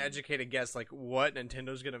 that's assume just they an mean- educated guess. Like, what?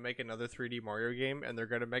 Nintendo's gonna make another 3D Mario game, and they're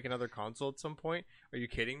gonna make another console at some point? Are you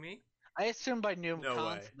kidding me? I assume by new No console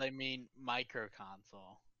way. they mean micro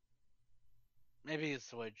console. Maybe a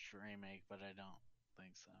Switch remake, but I don't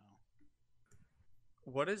think so.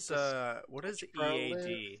 What does what does Switch Pro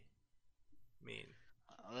EAD mean?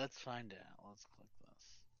 Let's find out. Let's click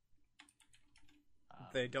this.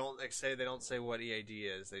 They don't say what EAD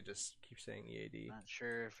is. They just keep saying EAD. Not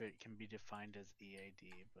sure if it can be defined as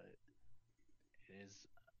EAD, but it is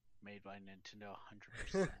made by Nintendo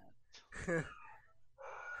 100%.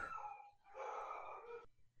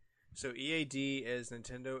 So EAD is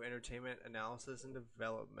Nintendo Entertainment Analysis and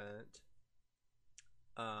Development,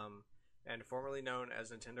 and formerly known as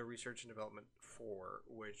Nintendo Research and Development 4,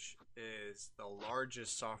 which is the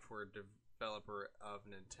largest software developer of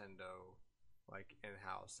Nintendo, like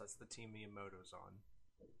in-house. That's the team Miyamoto's on.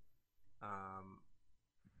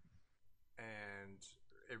 And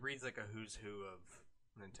it reads like a who's who of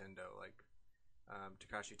Nintendo, like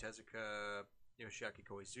Takashi Tezuka, Yoshiaki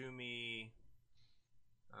Koizumi,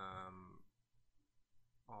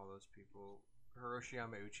 all those people. Hiroshi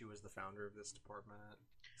Yamauchi was the founder of this department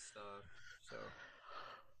stuff.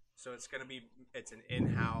 So it's an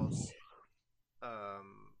in-house.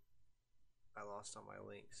 I lost all my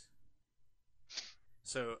links.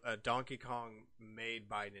 So a Donkey Kong made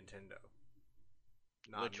by Nintendo,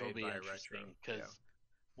 not Which will made be by interesting, Retro. because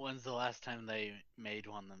when's the last time they made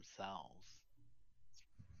one themselves?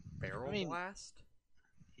 Barrel I mean- Blast.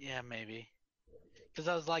 Yeah, maybe. Because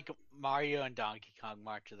I was like Mario and Donkey Kong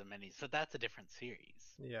March of the Minis, so that's a different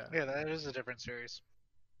series. Yeah. Yeah, that is a different series.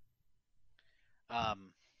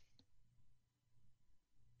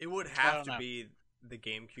 It would I have don't to know. be the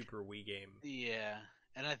GameCube or Wii game. Yeah,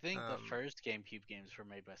 and I think the Um, first GameCube games were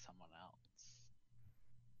made by someone else.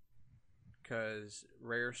 Because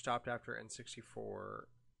Rare stopped after N64,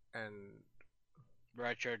 and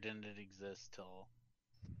Retro didn't exist till,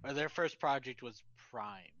 or their first project was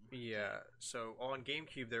Prime. yeah, so on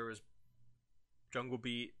GameCube there was Jungle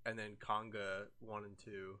Beat and then Conga 1 and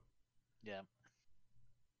 2, Yeah,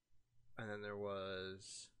 and then there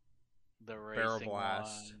was, the Barrel racing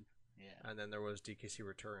Blast. one. Yeah, and then there was DKC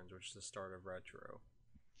Returns, which is the start of Retro.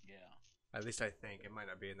 yeah. At least I think it might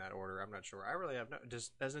not be in that order. I'm not sure. I really have no.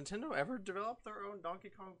 Has Nintendo ever developed their own Donkey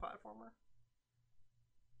Kong platformer?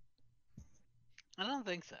 I don't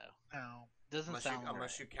think so. No. Doesn't sound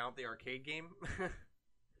Unless right. you count the arcade game,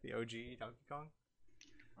 the OG Donkey Kong.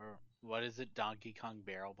 Or what is it? Donkey Kong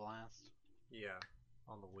Barrel Blast? Yeah,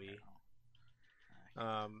 on the Wii.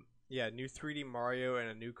 Oh. Yeah, new 3D Mario and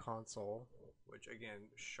a new console, which again,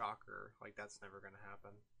 shocker. Like that's never gonna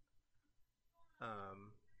happen.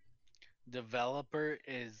 Developer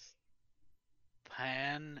is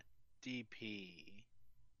Pan DP.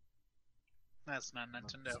 That's not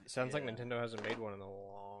Nintendo. Sounds like Yeah. Nintendo hasn't made one in a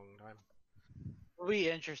long time. It'll be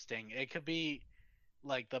interesting. It could be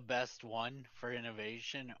like the best one for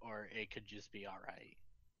innovation, or it could just be alright.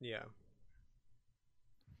 Yeah.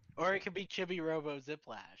 Or it could be Chibi Robo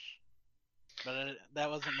Ziplash. But that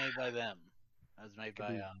wasn't made by them. That was made Could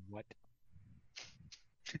by be what?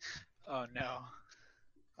 Oh no.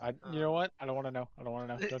 You know what? I don't want to know. I don't want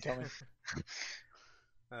to know. Don't tell me.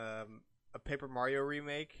 A Paper Mario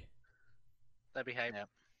remake. That'd be hype. Yep.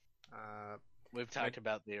 Uh, We've talked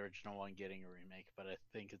about the original one getting a remake, but I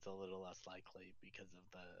think it's a little less likely because of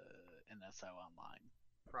the NSO Online.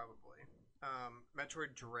 Probably.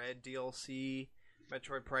 Metroid Dread DLC,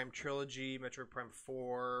 Metroid Prime Trilogy, Metroid Prime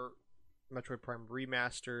 4, Metroid Prime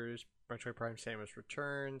Remasters, Metroid Prime Samus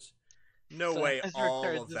Returns. No way, Samus all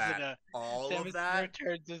Returns of isn't that. All Samus of that.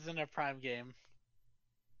 Returns isn't a Prime game.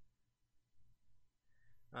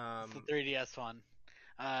 It's the 3DS one.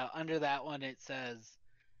 Under that one, it says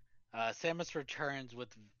Samus Returns with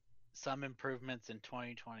some improvements in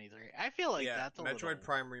 2023. I feel like yeah, that's a Metroid little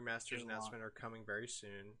Prime Remasters too long. announcement are coming very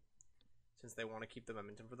soon, since they want to keep the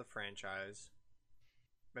momentum for the franchise.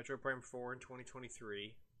 Metroid Prime 4 in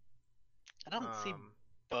 2023. I don't see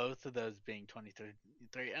both of those being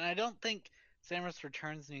 2033, and I don't think Samus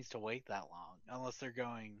Returns needs to wait that long unless they're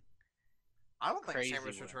going I don't think Crazy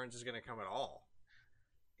Samus one. Returns is going to come at all.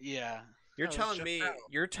 Yeah. You're No, it's telling just me out.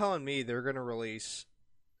 you're telling me they're going to release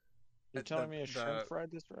You're telling me a shrimp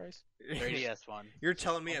fried this rice? 3DS one. You're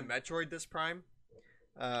telling me a Metroid this Prime?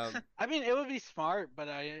 I mean, it would be smart, but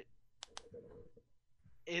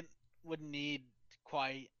it would need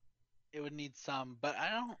it would need some, but I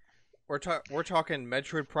don't. we're talking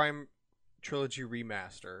Metroid Prime Trilogy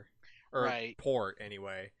remaster or Right. port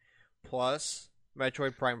anyway, plus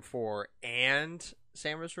Metroid Prime 4 and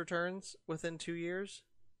Samus Returns within 2 years.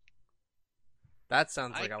 That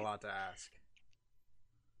sounds like a lot to ask.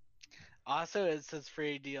 Also, it says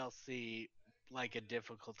free DLC, like a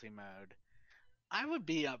difficulty mode. I would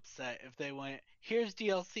be upset if they went, here's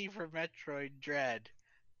DLC for Metroid Dread,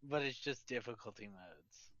 but it's just difficulty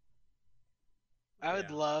modes. I would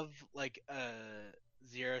Yeah. love like a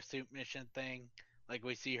Zero Suit mission thing. Like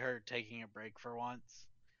we see her taking a break for once.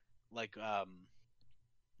 Like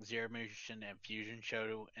Zero Mission and Fusion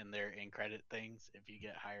show in their in credit things if you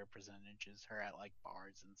get higher percentages, her at like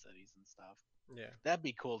bars and cities and stuff. Yeah, That'd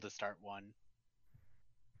be cool to start one.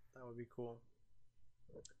 that would be cool.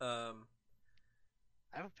 I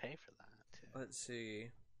would pay for that too. Let's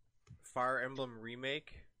see. Fire Emblem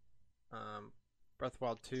Remake, Breath of the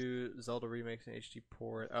Wild 2, Zelda remakes in HD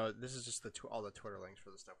port. Oh, this is just all the Twitter links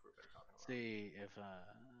for the stuff we've been talking about. See if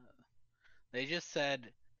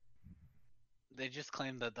they just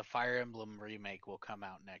claimed that the Fire Emblem remake will come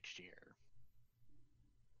out next year.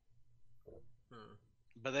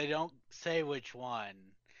 But they don't say which one.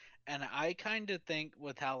 And I kind of think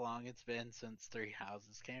with how long it's been since Three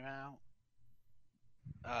Houses came out,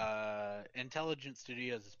 Intelligent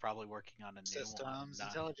Studios is probably working on a new one.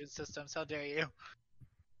 Intelligent systems. How dare you?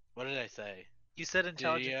 What did I say? You said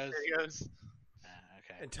intelligent studios.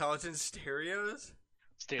 Okay. Intelligent Stereos?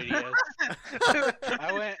 Studios.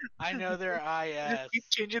 I know their IS. Keep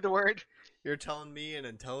changing the word. You're telling me an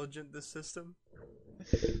intelligent this system?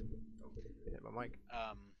 Hit my mic.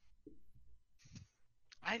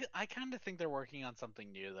 I kind of think they're working on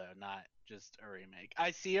something new though, not just a remake.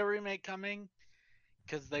 I see a remake coming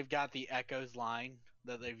because they've got the Echoes line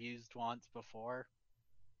that they've used once before.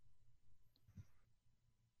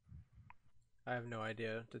 I have no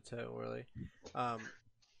idea to tell really.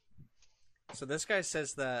 So this guy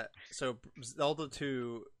says that Zelda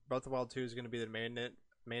 2, Breath of the Wild 2 is going to be the main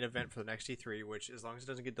event for the next E3, which as long as it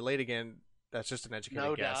doesn't get delayed again, that's just an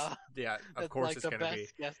educated guess. Duh. Yeah, of That's course like it's the going to be.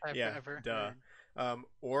 best guess I've Yeah, ever duh. heard.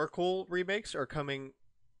 Oracle remakes are coming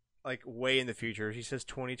like way in the future. He says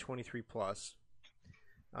 2023 plus.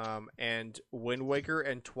 And Wind Waker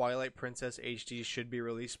and Twilight Princess HD should be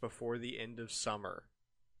released before the end of summer.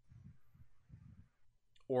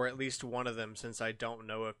 Or at least one of them, since I don't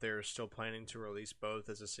know if they're still planning to release both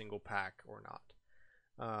as a single pack or not.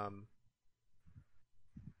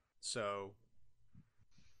 So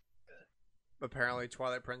apparently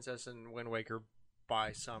Twilight Princess and Wind Waker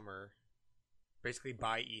by summer, basically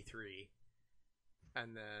by E3,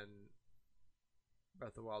 and then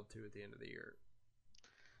Breath of the Wild 2 at the end of the year.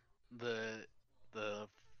 The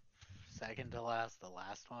second to last, the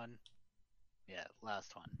last one. Yeah,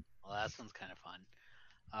 last one. The last one's kind of fun.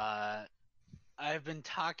 I've been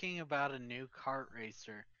talking about a new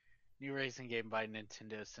new racing game by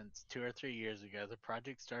Nintendo since 2 or 3 years ago. The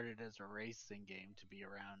project started as a racing game to be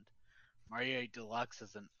around Mario 8 Deluxe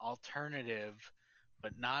as an alternative,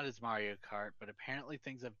 but not as Mario Kart, but apparently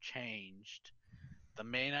things have changed. The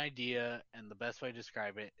main idea and the best way to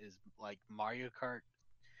describe it is like Mario Kart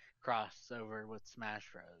crossover with Smash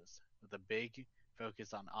Bros. With a big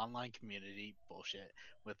focus on online community bullshit,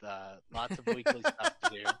 with lots of weekly stuff to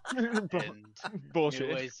do and Bullshit.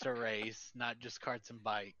 new ways to race, not just carts and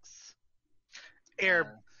bikes.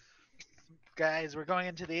 Air, guys, we're going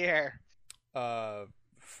into the air.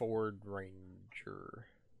 Ford Ranger.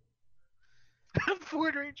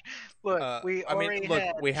 Ford Ranger. Look, we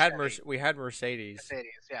had Chevy. we had Mercedes.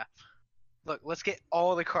 Mercedes, yeah. Look, let's get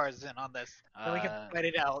all the cars in on this, and we can fight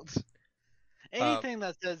it out. Anything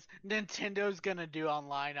that says Nintendo's gonna do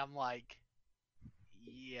online, I'm like,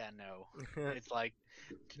 yeah, no. It's like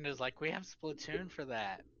Nintendo's like, we have Splatoon for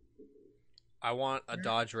that. I want a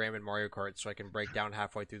Dodge Ram in Mario Kart so I can break down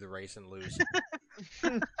halfway through the race and lose.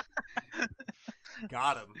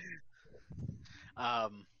 Got him.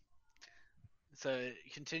 So it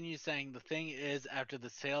continues saying the thing is, after the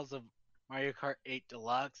sales of Mario Kart 8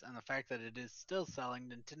 Deluxe and the fact that it is still selling,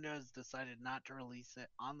 Nintendo has decided not to release it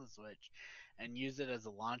on the Switch and use it as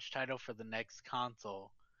a launch title for the next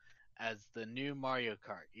console as the new Mario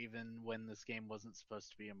Kart, even when this game wasn't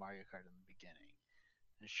supposed to be a Mario Kart in the beginning.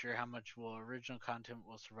 Not sure how much original content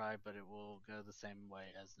will survive, but it will go the same way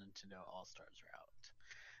as Nintendo All-Stars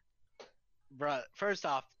route. bruh, first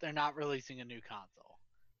off, they're not releasing a new console.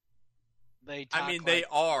 They I talk mean, like, they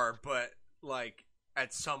are, but like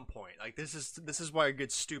at some point, like this is why it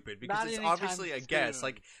gets stupid because Not it's anytime obviously a guess. soon.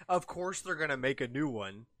 Like, of course they're gonna make a new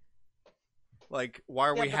one. Like, why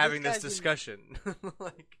are Yeah, we but having this this guy's in- discussion?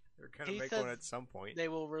 Like, they're gonna He make one says at some point. they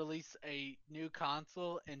will release a new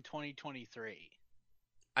console in 2023.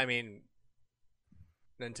 I mean,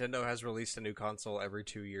 Nintendo has released a new console every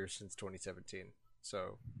 2 years since 2017.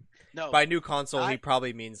 So, No, by new console, he I-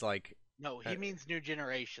 probably means like no, he means new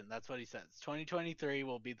generation. That's what he says. 2023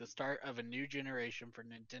 will be the start of a new generation for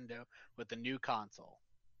Nintendo with a new console.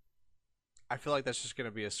 I feel like that's just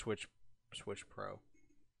gonna be a Switch Pro.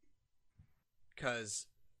 Because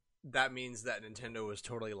that means that Nintendo was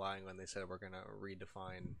totally lying when they said we're gonna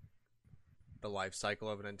redefine the life cycle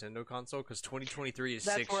of a Nintendo console. Because 2023 is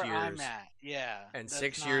That's 6 where years, I'm at. Yeah, and that's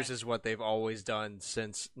 6 years is what they've always done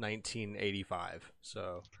since 1985.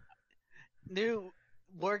 So new.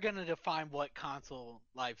 We're gonna define what console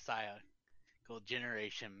life cycle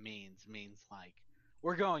generation means. Means like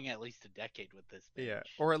we're going at least a decade with this. Bitch. yeah,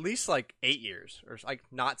 or at least like 8 years, or like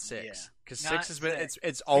not 6. Yeah. Because Not 6 has been six.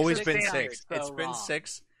 it's always is been standard, 6. It's so been wrong.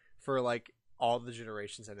 6 for like all the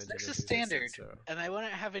generations that Nintendo 6 is existed, standard. So and they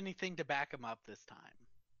wouldn't have anything to back them up this time.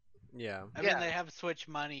 yeah. I Yeah. mean, they have Switch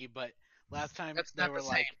money, but last time That's they not were the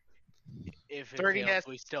like, same. if it 3DS fails,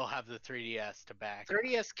 we still have the 3DS to back.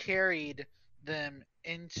 3DS carried them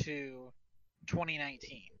into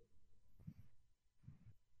 2019.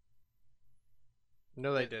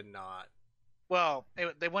 No, they did not. Well,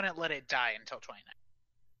 they wouldn't let it die until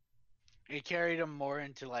 2019. It carried them more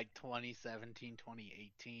into like 2017,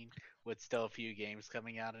 2018, with still a few games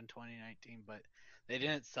coming out in 2019, but they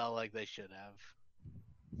didn't sell like they should have,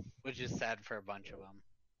 which is sad for a bunch of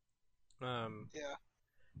them. Yeah.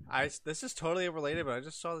 This is totally unrelated, but I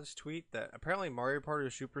just saw this tweet that apparently Mario Party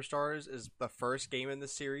Superstars is the first game in the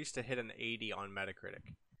series to hit an 80 on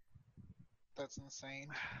Metacritic. That's insane.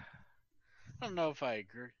 I don't know if I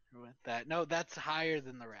agree with that. No, that's higher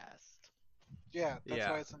than the rest. Yeah, that's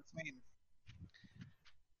Yeah. why it's insane.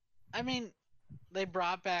 I mean, they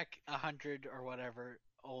brought back 100 or whatever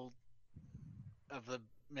old of the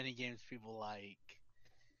mini games people like,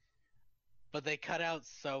 but they cut out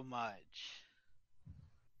so much.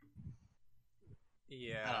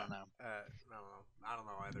 Yeah, I don't know. I don't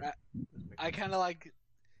know either. I kind of like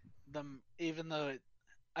them, even though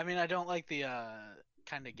I mean, I don't like the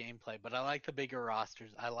kind of gameplay, but I like the bigger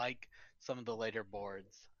rosters. I like some of the later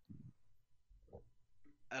boards.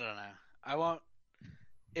 I don't know. I want.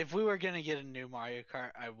 If we were gonna get a new Mario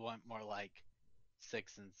Kart, I want more like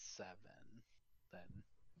 6 and 7 than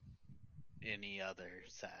any other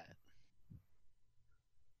set.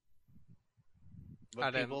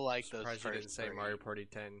 But people like those surprised first you didn't say three. Mario Party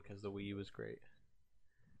 10 because the Wii U was great.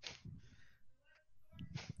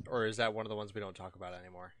 Or is that one of the ones we don't talk about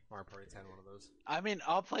anymore? Mario Party 10, one of those. I mean,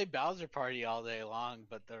 I'll play Bowser Party all day long,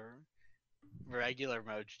 but the regular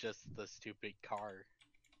mode's just the stupid car.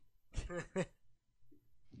 At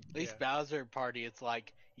least Bowser Party, it's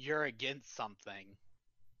like you're against something.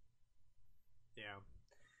 Yeah.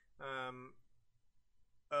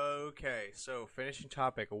 Okay, so finishing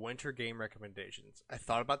topic, winter game recommendations. I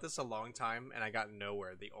thought about this a long time and I got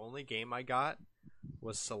nowhere. The only game I got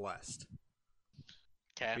was Celeste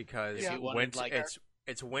Okay. because If you wanted, like,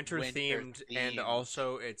 it's winter winter themed and themed.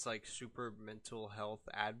 also it's like super mental health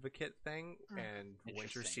advocate thing and winter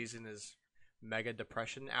Interesting. season is mega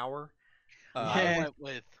depression hour. I went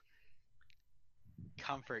with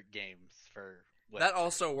comfort games for That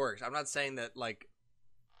also works. I'm not saying that like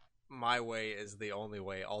my way is the only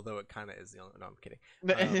way, although it kind of is the only. No, I'm kidding.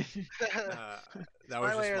 That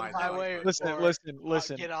was My way just or my the thought, highway. but-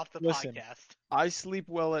 Listen. Get off the listen. podcast. I sleep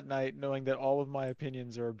well at night knowing that all of my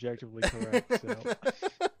opinions are objectively correct.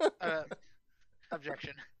 So.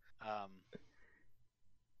 Objection.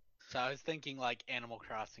 So I was thinking like Animal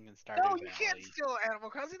Crossing and Stardew No, Valley. you can't steal Animal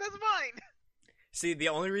Crossing. That's mine. See, the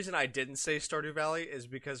only reason I didn't say Stardew Valley is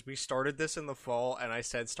because we started this in the fall, and I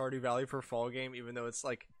said Stardew Valley for fall game, even though it's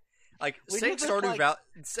like We saying did this, Stardew like, Valley,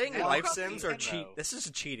 saying Animal Life Crossing Sims are and cheat. though. This is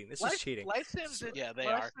cheating. This Life, is cheating. Life Sims. Yeah, they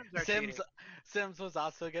Life are. Sims are Sims cheating. Sims was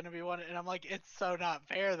also going to be one, and I'm like, it's so not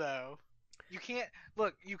fair though. You can't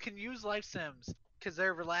look. You can use Life Sims because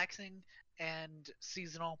they're relaxing and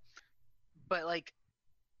seasonal, but like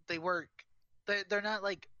they work. They're not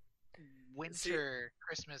like winter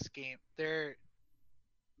Christmas game. They're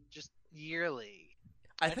just yearly.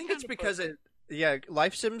 I I think it's kinda because put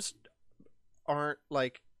Life Sims aren't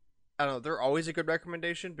like, I don't know, they're always a good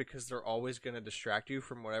recommendation because they're always going to distract you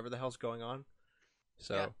from whatever the hell's going on.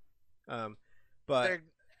 So, but They're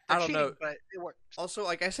I They're don't cheating, know. but it works. Also,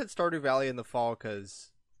 like I said, Stardew Valley in the fall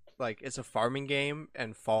because, like, it's a farming game,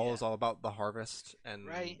 and fall Yeah. is all about the harvest and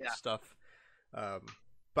Right. Yeah. stuff.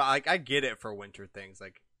 But like, I get it for winter things,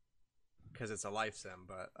 like, because it's a life sim.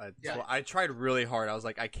 But Yeah. I tried really hard. I was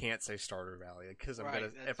like, I can't say Stardew Valley because I'm Right, gonna.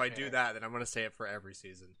 that's If I do fair. that, then I'm gonna say it for every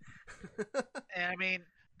season. And I mean,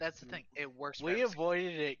 that's the thing. It works. for We every season.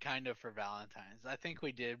 avoided it kind of for Valentine's. I think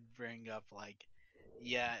we did bring up like,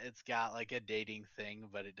 yeah, it's got like a dating thing,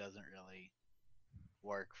 but it doesn't really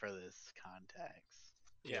work for this context.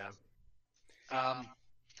 Yeah.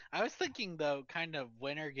 I was thinking though, kind of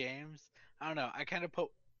winter games. I don't know. I kind of put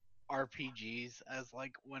RPGs as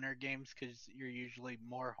like winter games because you're usually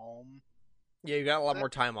more home. Yeah, you got a lot more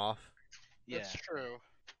time off. Yeah. That's true.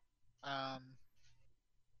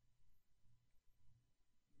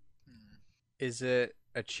 Is it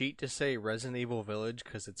a cheat to say Resident Evil Village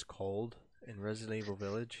because it's cold in Resident Evil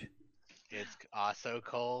Village? It's also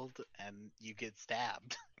cold and you get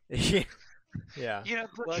stabbed. Yeah. Yeah. You know,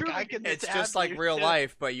 the Look, true I can It's stab just like you real too.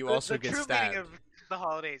 life, but you also the get true stabbed. meaning of the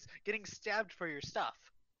holidays, getting stabbed for your stuff.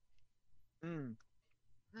 Mm.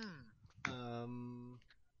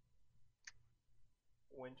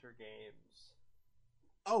 Winter games.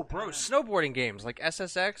 Oh, bro, snowboarding games like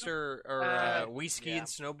SSX or We Ski yeah. and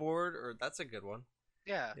Snowboard, or that's a good one.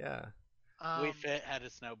 Yeah. Yeah. We Fit had a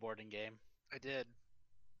snowboarding game. I did.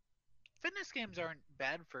 Fitness games aren't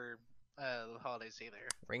bad for the holidays either.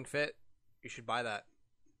 Ring Fit, you should buy that.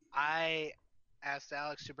 I asked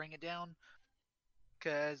Alex to bring it down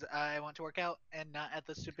because I want to work out and not at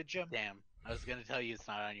the stupid gym. Damn, I was gonna tell you it's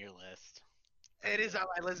not on your list. It is on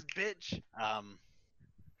my list, bitch.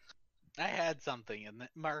 I had something in the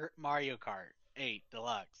Mario Kart 8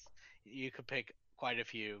 Deluxe. You could pick quite a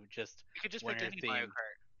few. Just You could just pick winter any Mario themed.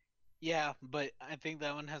 Kart. Yeah, but I think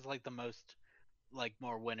that one has like the most, like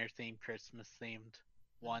more winter themed, Christmas themed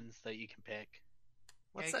ones that you can pick.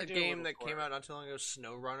 What's you that can do a game little that came for it. out not too long ago?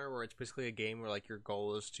 Snow Runner, where it's basically a game where like your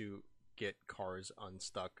goal is to get cars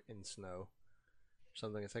unstuck in snow.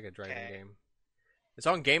 Something. It's like a driving Okay. game. It's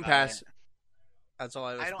on Game Pass. That's all.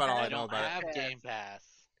 That's don't about all have- I I know don't about it. have it. Game Pass.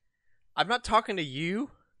 I'm not talking to you.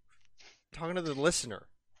 I'm talking to the listener.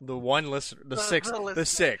 The one listener. The six. the The listener.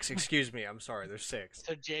 six. Excuse me. I'm sorry. There's six.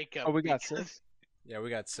 So Jacob, Oh, we got because 6. Yeah, we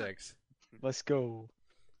got 6. Let's go.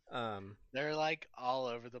 They're like all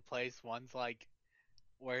over the place. One's like,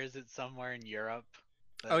 where is it? Somewhere in Europe.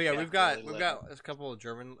 Oh yeah, That's we've got really little. a couple of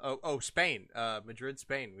German. Oh, Spain. Madrid,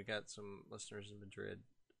 Spain. We got some listeners in Madrid.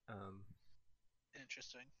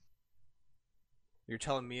 Interesting. You're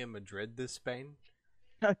telling me in Madrid this Spain?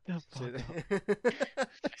 Shut the fuck up.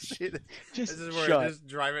 Shit, Just this is where shut. I just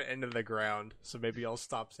drive it into the ground. So maybe I'll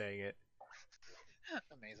stop saying it.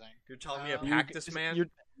 Amazing. You're telling me a You- cactus man?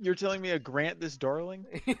 You're telling me a grant this darling?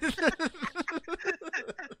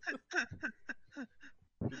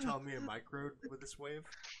 You're telling me a micro with this wave?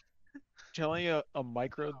 Telling you a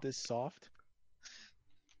micro this soft?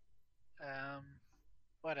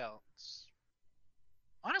 What else?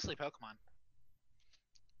 Honestly, Pokemon.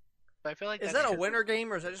 But I feel like Is that's that a 'cause- winter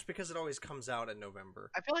game, or is that just because it always comes out in November?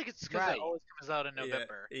 I feel like it's because Right. it always comes out in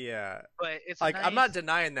November. Yeah. But it's Like, nice... I'm not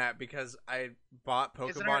denying that because I bought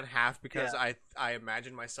Isn't Pokemon there- half because Yeah. I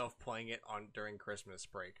imagined myself playing it on during Christmas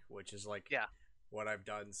break, which is like Yeah. what I've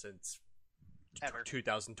done since Ever.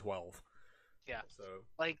 2012. Yeah. So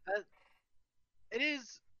like that. It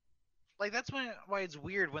is like that's why it's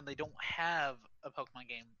weird when they don't have a Pokemon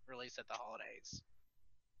game released at the holidays,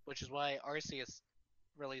 which is why Arceus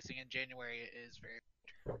releasing in January is very.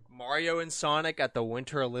 Mario and Sonic at the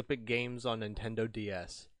Winter Olympic Games on Nintendo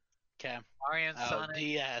DS. Okay. Mario and Oh, Sonic.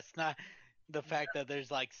 DS, not the fact that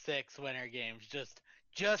there's like 6 winter games. Just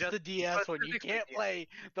the DS one. You specifically can't DS. play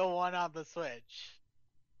the one on the Switch.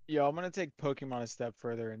 Yo, I'm gonna take Pokemon a step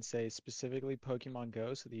further and say specifically Pokemon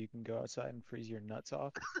Go so that you can go outside and freeze your nuts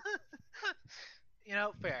off. You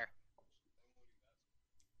know, fair.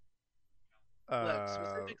 Look,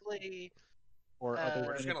 specifically, Or other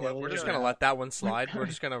we're just than gonna we're just Nintendo. gonna let that one slide. We're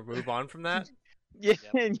just gonna move on from that. Yeah,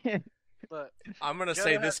 Yep. yeah. look, I'm gonna Joe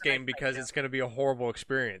say has this an game iPad because now. it's gonna be a horrible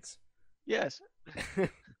experience. Yes.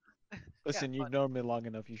 Listen, you've fun. known me long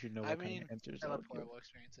enough. You should know I what kind mean, of answers I I love would give. horrible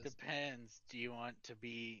experiences. Depends. Do you want to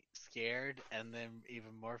be scared and then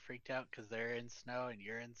even more freaked out because they're in snow and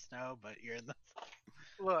you're in snow, but you're in the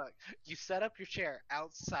Look, you set up your chair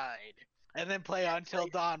outside. and then play until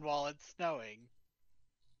dawn while it's snowing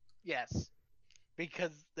Yes,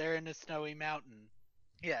 because they're in a snowy mountain.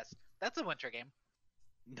 yes, that's a winter game.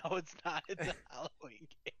 No, it's not. It's a Halloween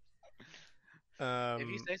game. If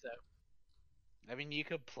you say so. I mean, you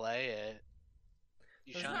could play it.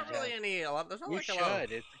 You There's shouldn't not really have. any. There's not You like a lot of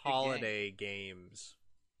should. It's a good game. holiday games.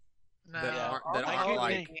 No, that aren't, that I aren't can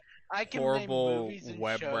like name- I can horrible name movies and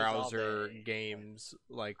web shows all browser day. games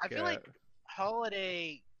like I feel like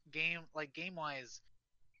holiday game, like game wise,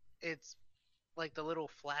 it's like the little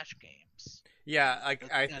flash games. yeah, like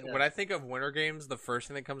That's kinda- when I think of winter games, the first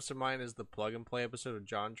thing that comes to mind is the plug and play episode of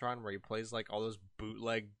JonTron where he plays like all those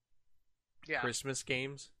bootleg Yeah. Christmas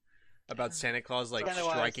games about Santa Claus like Kinda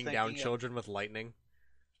what I was striking down thinking of. children with lightning.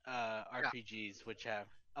 RPGs, which have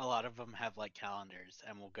a lot of them have like calendars,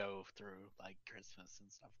 and will go through like Christmas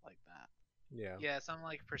and stuff like that. Yeah. Yeah, something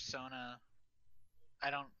like Persona. I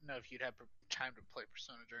don't know if you'd have time to play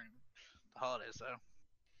Persona during the holidays, though.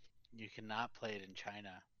 You cannot play it in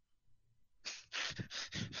China.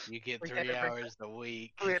 You get We had 3 to bring hours a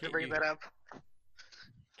week. We have to bring that up.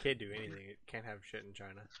 Can't do anything. It can't have shit in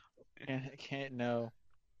China. Can't no.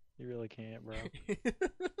 You really can't, bro.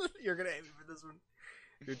 You're gonna hate me for this one.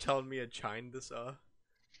 You're telling me a Chine this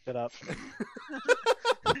Shut up.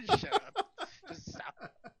 Shut up. Just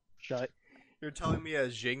stop. Shut. You're telling me a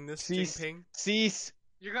Jing this Cease. Jinping? Cease.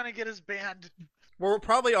 You're gonna get us banned. Well, we're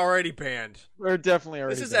probably already banned. We're definitely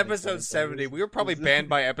already. This is banning episode something. 70. We were probably banned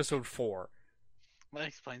by episode 4. That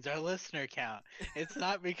explains our listener count. It's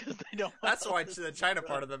not because they don't. That's why the China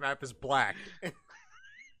part of the map is black.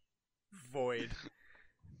 Void.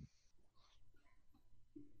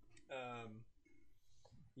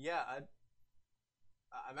 Yeah,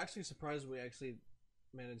 I'm actually surprised we actually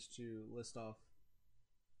managed to list off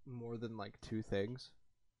more than like 2 things.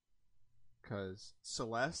 Because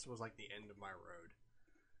Celeste was like the end of my road.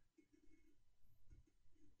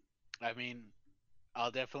 I mean, I'll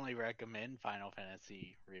definitely recommend Final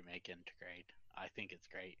Fantasy Remake Integrate. I think it's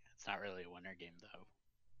great. It's not really a winter game though.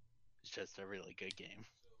 It's just a really good game.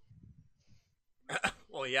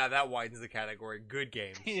 Well, yeah, that widens the category. Good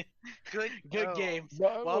games. Good, Good games.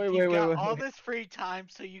 Wait, Well, wait, you've wait, got wait. all this free time,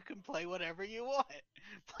 so you can play whatever you want.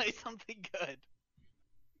 Play something good.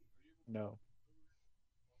 No.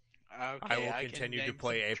 Okay, I will can continue to name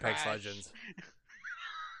play some Apex trash. Legends.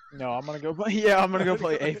 No, I'm gonna go play. Yeah, I'm gonna go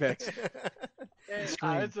play Apex. I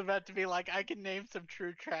Scream. was about to be like, I can name some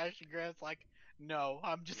true trash, and Grant's like, no,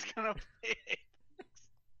 I'm just gonna play Apex.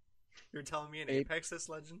 You're telling me an Ape- Apex this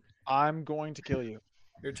legend? I'm going to kill you.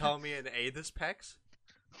 You're telling me an A this Pex?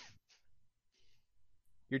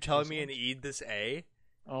 You're telling me an E this A?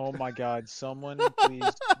 Oh my God! Someone please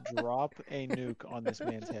drop a nuke on this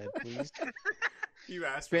man's head, please. You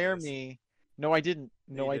asked Spare for this. me. No, I didn't.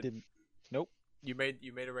 No, You I did. didn't. Nope. You made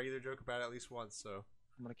a regular joke about it at least once, so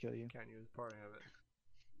I'm gonna kill you. count you as part of it.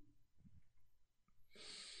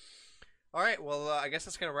 All right, well, I guess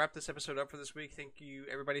that's going to wrap this episode up for this week. Thank you,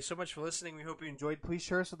 everybody, so much for listening. We hope you enjoyed. Please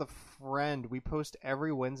share us with a friend. We post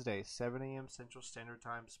every Wednesday, 7 a.m. Central Standard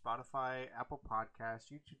Time, Spotify, Apple Podcasts,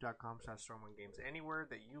 YouTube.com/StormWindGames. Anywhere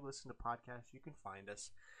that you listen to podcasts, you can find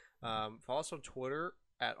us. Follow us on Twitter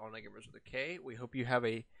at AllNightGamers with a K. We hope you have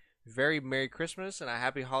a very Merry Christmas and a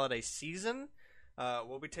Happy Holiday season.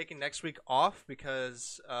 We'll be taking next week off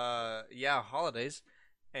because, holidays.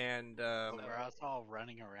 And We're also all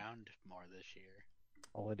running around more this year.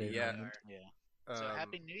 Holiday. Yeah. moment. Yeah. So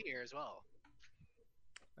Happy New Year as well.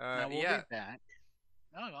 Now we'll yeah. be back.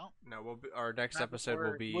 No, we won't. No, our next Not episode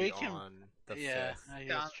will before- be We can- on the 5th. Yeah, Yeah,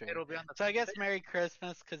 that's true. it'll be on the So I guess 5th. Merry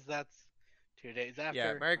Christmas, because that's 2 days after.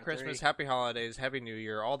 Yeah, Merry or Christmas, 3. Happy Holidays, Happy New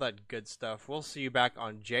Year, all that good stuff. We'll see you back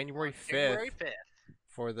on January 5th January 5th.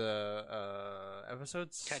 for the episode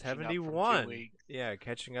Catching up from 2 71. weeks. Yeah,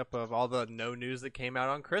 catching up of all the no news that came out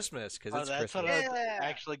on Christmas because Oh, it's that's Christmas. what I was Yeah.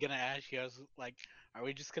 actually gonna ask you. I was like, are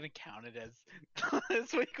we just gonna count it as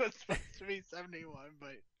this week was supposed to be 71,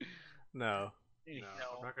 but No, eh, no,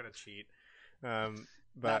 I'm not gonna cheat. not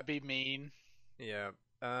But be mean. yeah,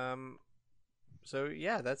 so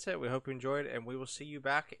yeah, that's it. We hope you enjoyed, and we will see you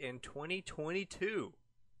back in 2022.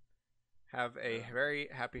 Have a very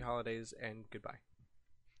happy holidays and goodbye.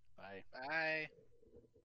 Bye. Bye.